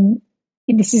 I'm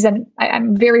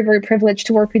very, very privileged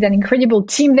to work with an incredible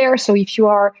team there. So if you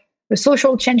are a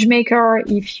social change maker,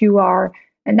 if you are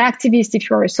an activist, if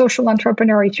you are a social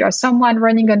entrepreneur, if you are someone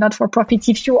running a not-for-profit,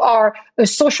 if you are a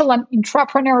social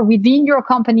entrepreneur within your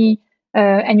company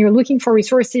and you're looking for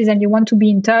resources and you want to be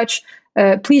in touch,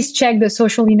 please check the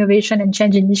Social Innovation and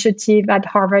Change Initiative at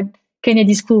Harvard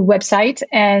Kennedy School website,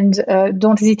 and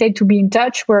don't hesitate to be in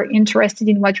touch. We're interested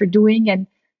in what you're doing and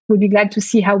we'll be glad to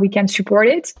see how we can support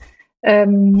it.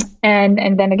 And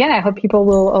then again, I hope people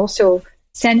will also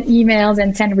send emails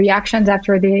and send reactions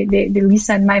after they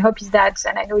listen. My hope is that,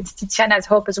 and I know it's Tiziana's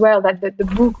hope as well, that the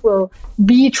book will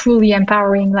be truly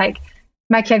empowering. Like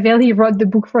Machiavelli wrote the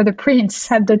book for the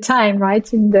prince at the time,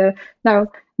 right?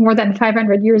 Now more than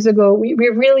 500 years ago, we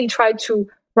really tried to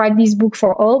write this book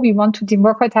for all. We want to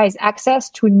democratize access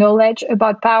to knowledge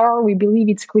about power. We believe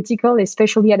it's critical,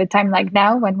 especially at a time like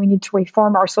now when we need to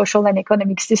reform our social and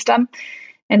economic system.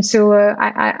 And so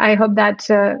I hope that,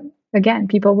 again,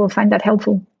 people will find that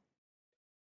helpful.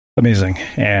 Amazing.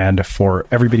 And for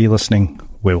everybody listening,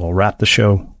 we will wrap the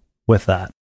show with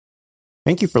that.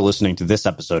 Thank you for listening to this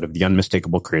episode of the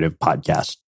Unmistakable Creative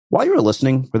Podcast. While you were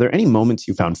listening, were there any moments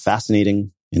you found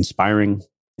fascinating, inspiring,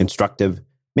 instructive,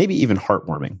 maybe even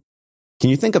heartwarming? Can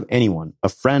you think of anyone, a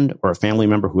friend or a family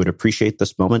member who would appreciate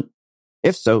this moment?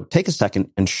 If so, take a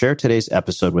second and share today's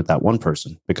episode with that one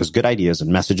person, because good ideas and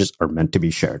messages are meant to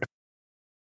be shared.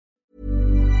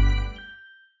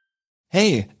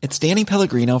 Hey, it's Danny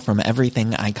Pellegrino from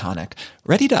Everything Iconic.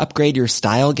 Ready to upgrade your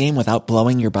style game without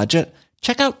blowing your budget?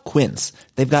 Check out Quince.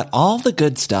 They've got all the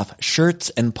good stuff, shirts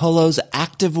and polos,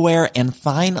 activewear, and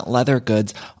fine leather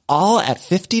goods, all at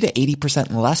 50 to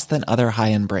 80% less than other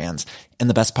high-end brands. And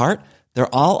the best part?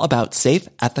 They're all about safe,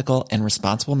 ethical, and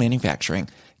responsible manufacturing.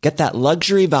 Get that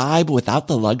luxury vibe without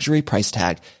the luxury price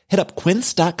tag. Hit up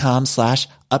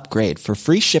quince.com/upgrade for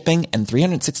free shipping and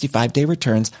 365-day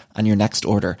returns on your next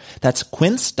order. That's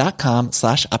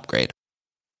quince.com/upgrade.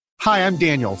 Hi, I'm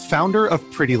Daniel, founder of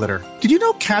Pretty Litter. Did you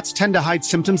know cats tend to hide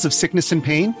symptoms of sickness and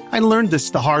pain? I learned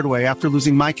this the hard way after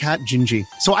losing my cat, Gingy.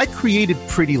 So I created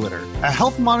Pretty Litter, a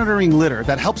health monitoring litter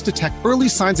that helps detect early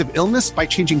signs of illness by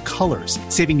changing colors,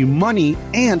 saving you money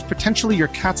and potentially your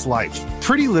cat's life.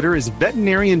 Pretty Litter is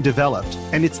veterinarian developed,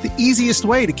 and it's the easiest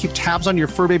way to keep tabs on your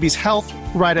fur baby's health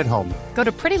right at home. Go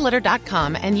to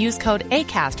prettylitter.com and use code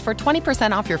ACAST for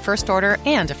 20% off your first order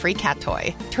and a free cat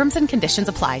toy. Terms and conditions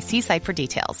apply. See site for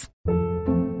details.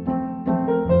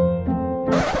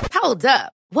 Hold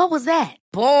up. What was that?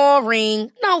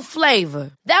 Boring. No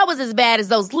flavor. That was as bad as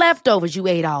those leftovers you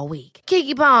ate all week.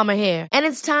 Keke Palmer here, and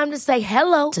it's time to say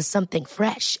hello to something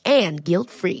fresh and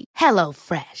guilt-free. Hello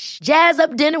Fresh. Jazz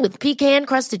up dinner with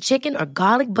pecan-crusted chicken or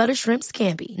garlic butter shrimp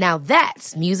scampi. Now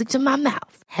that's music to my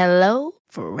mouth. Hello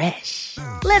Fresh.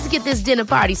 Let's get this dinner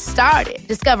party started.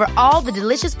 Discover all the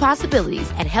delicious possibilities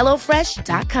at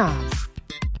hellofresh.com.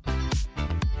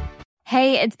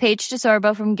 Hey, it's Paige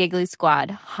DeSorbo from Giggly Squad.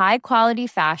 High quality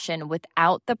fashion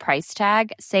without the price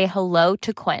tag. Say hello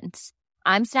to Quince.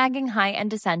 I'm snagging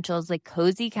high-end essentials like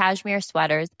cozy cashmere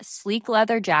sweaters, sleek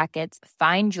leather jackets,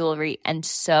 fine jewelry, and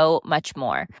so much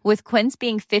more. With Quince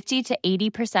being 50 to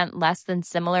 80% less than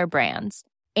similar brands.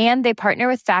 And they partner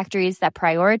with factories that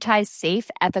prioritize safe,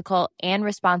 ethical, and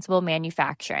responsible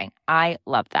manufacturing. I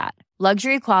love that.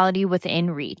 Luxury quality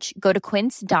within reach. Go to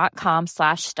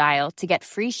quince.com/style to get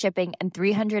free shipping and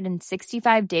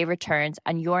 365-day returns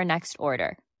on your next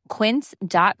order.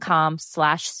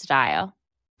 Quince.com/style.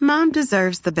 Mom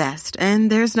deserves the best,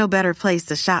 and there's no better place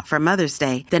to shop for Mother's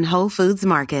Day than Whole Foods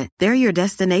Market. They're your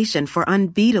destination for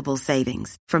unbeatable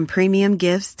savings, from premium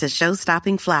gifts to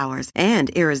show-stopping flowers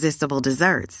and irresistible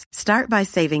desserts. Start by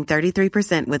saving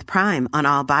 33% with Prime on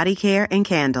all body care and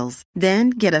candles.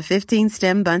 Then get a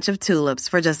 15-stem bunch of tulips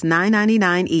for just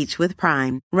 $9.99 each with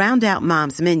Prime. Round out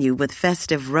Mom's menu with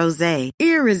festive rosé,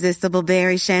 irresistible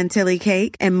berry chantilly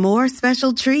cake, and more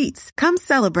special treats. Come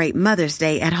celebrate Mother's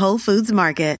Day at Whole Foods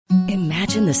Market.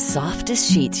 Imagine the softest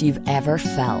sheets you've ever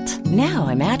felt. Now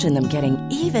imagine them getting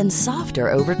even softer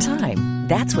over time.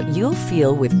 That's what you'll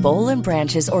feel with Boll &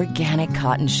 Branch's organic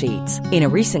cotton sheets. In a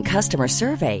recent customer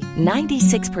survey,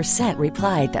 96%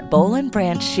 replied that Boll &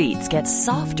 Branch sheets get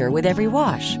softer with every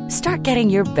wash. Start getting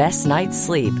your best night's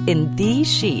sleep in these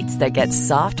sheets that get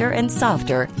softer and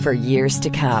softer for years to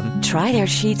come. Try their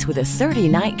sheets with a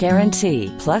 30-night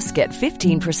guarantee. Plus, get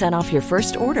 15% off your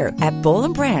first order at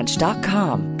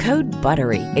bollandbranch.com. Code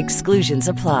BUTTERY. Exclusions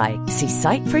apply. See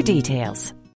site for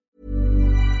details.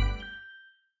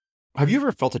 Have you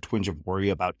ever felt a twinge of worry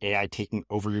about AI taking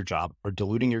over your job or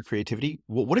diluting your creativity?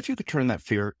 Well, what if you could turn that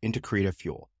fear into creative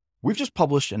fuel? We've just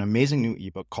published an amazing new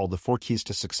ebook called The 4 Keys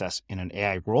to Success in an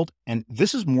AI World, and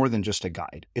this is more than just a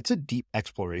guide. It's a deep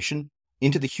exploration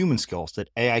into the human skills that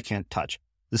AI can't touch,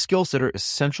 the skills that are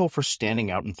essential for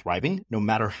standing out and thriving no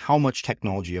matter how much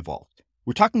technology evolves.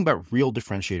 We're talking about real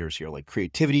differentiators here like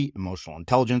creativity, emotional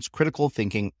intelligence, critical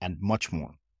thinking, and much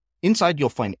more. Inside, you'll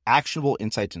find actionable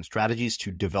insights and strategies to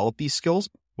develop these skills,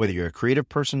 whether you're a creative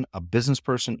person, a business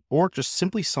person, or just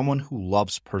simply someone who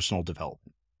loves personal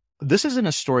development. This isn't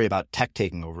a story about tech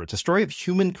taking over. It's a story of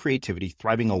human creativity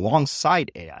thriving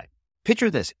alongside AI. Picture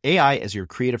this, AI as your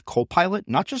creative co-pilot,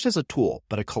 not just as a tool,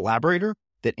 but a collaborator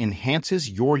that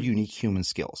enhances your unique human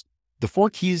skills. The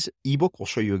 4 Keys ebook will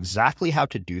show you exactly how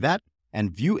to do that and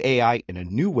view AI in a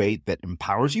new way that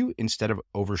empowers you instead of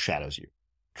overshadows you.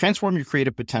 Transform your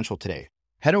creative potential today.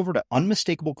 Head over to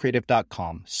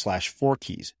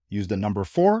unmistakablecreative.com/4keys. Use the number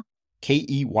 4,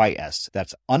 KEYS.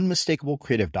 That's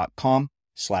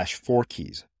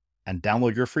unmistakablecreative.com/4keys and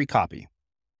download your free copy.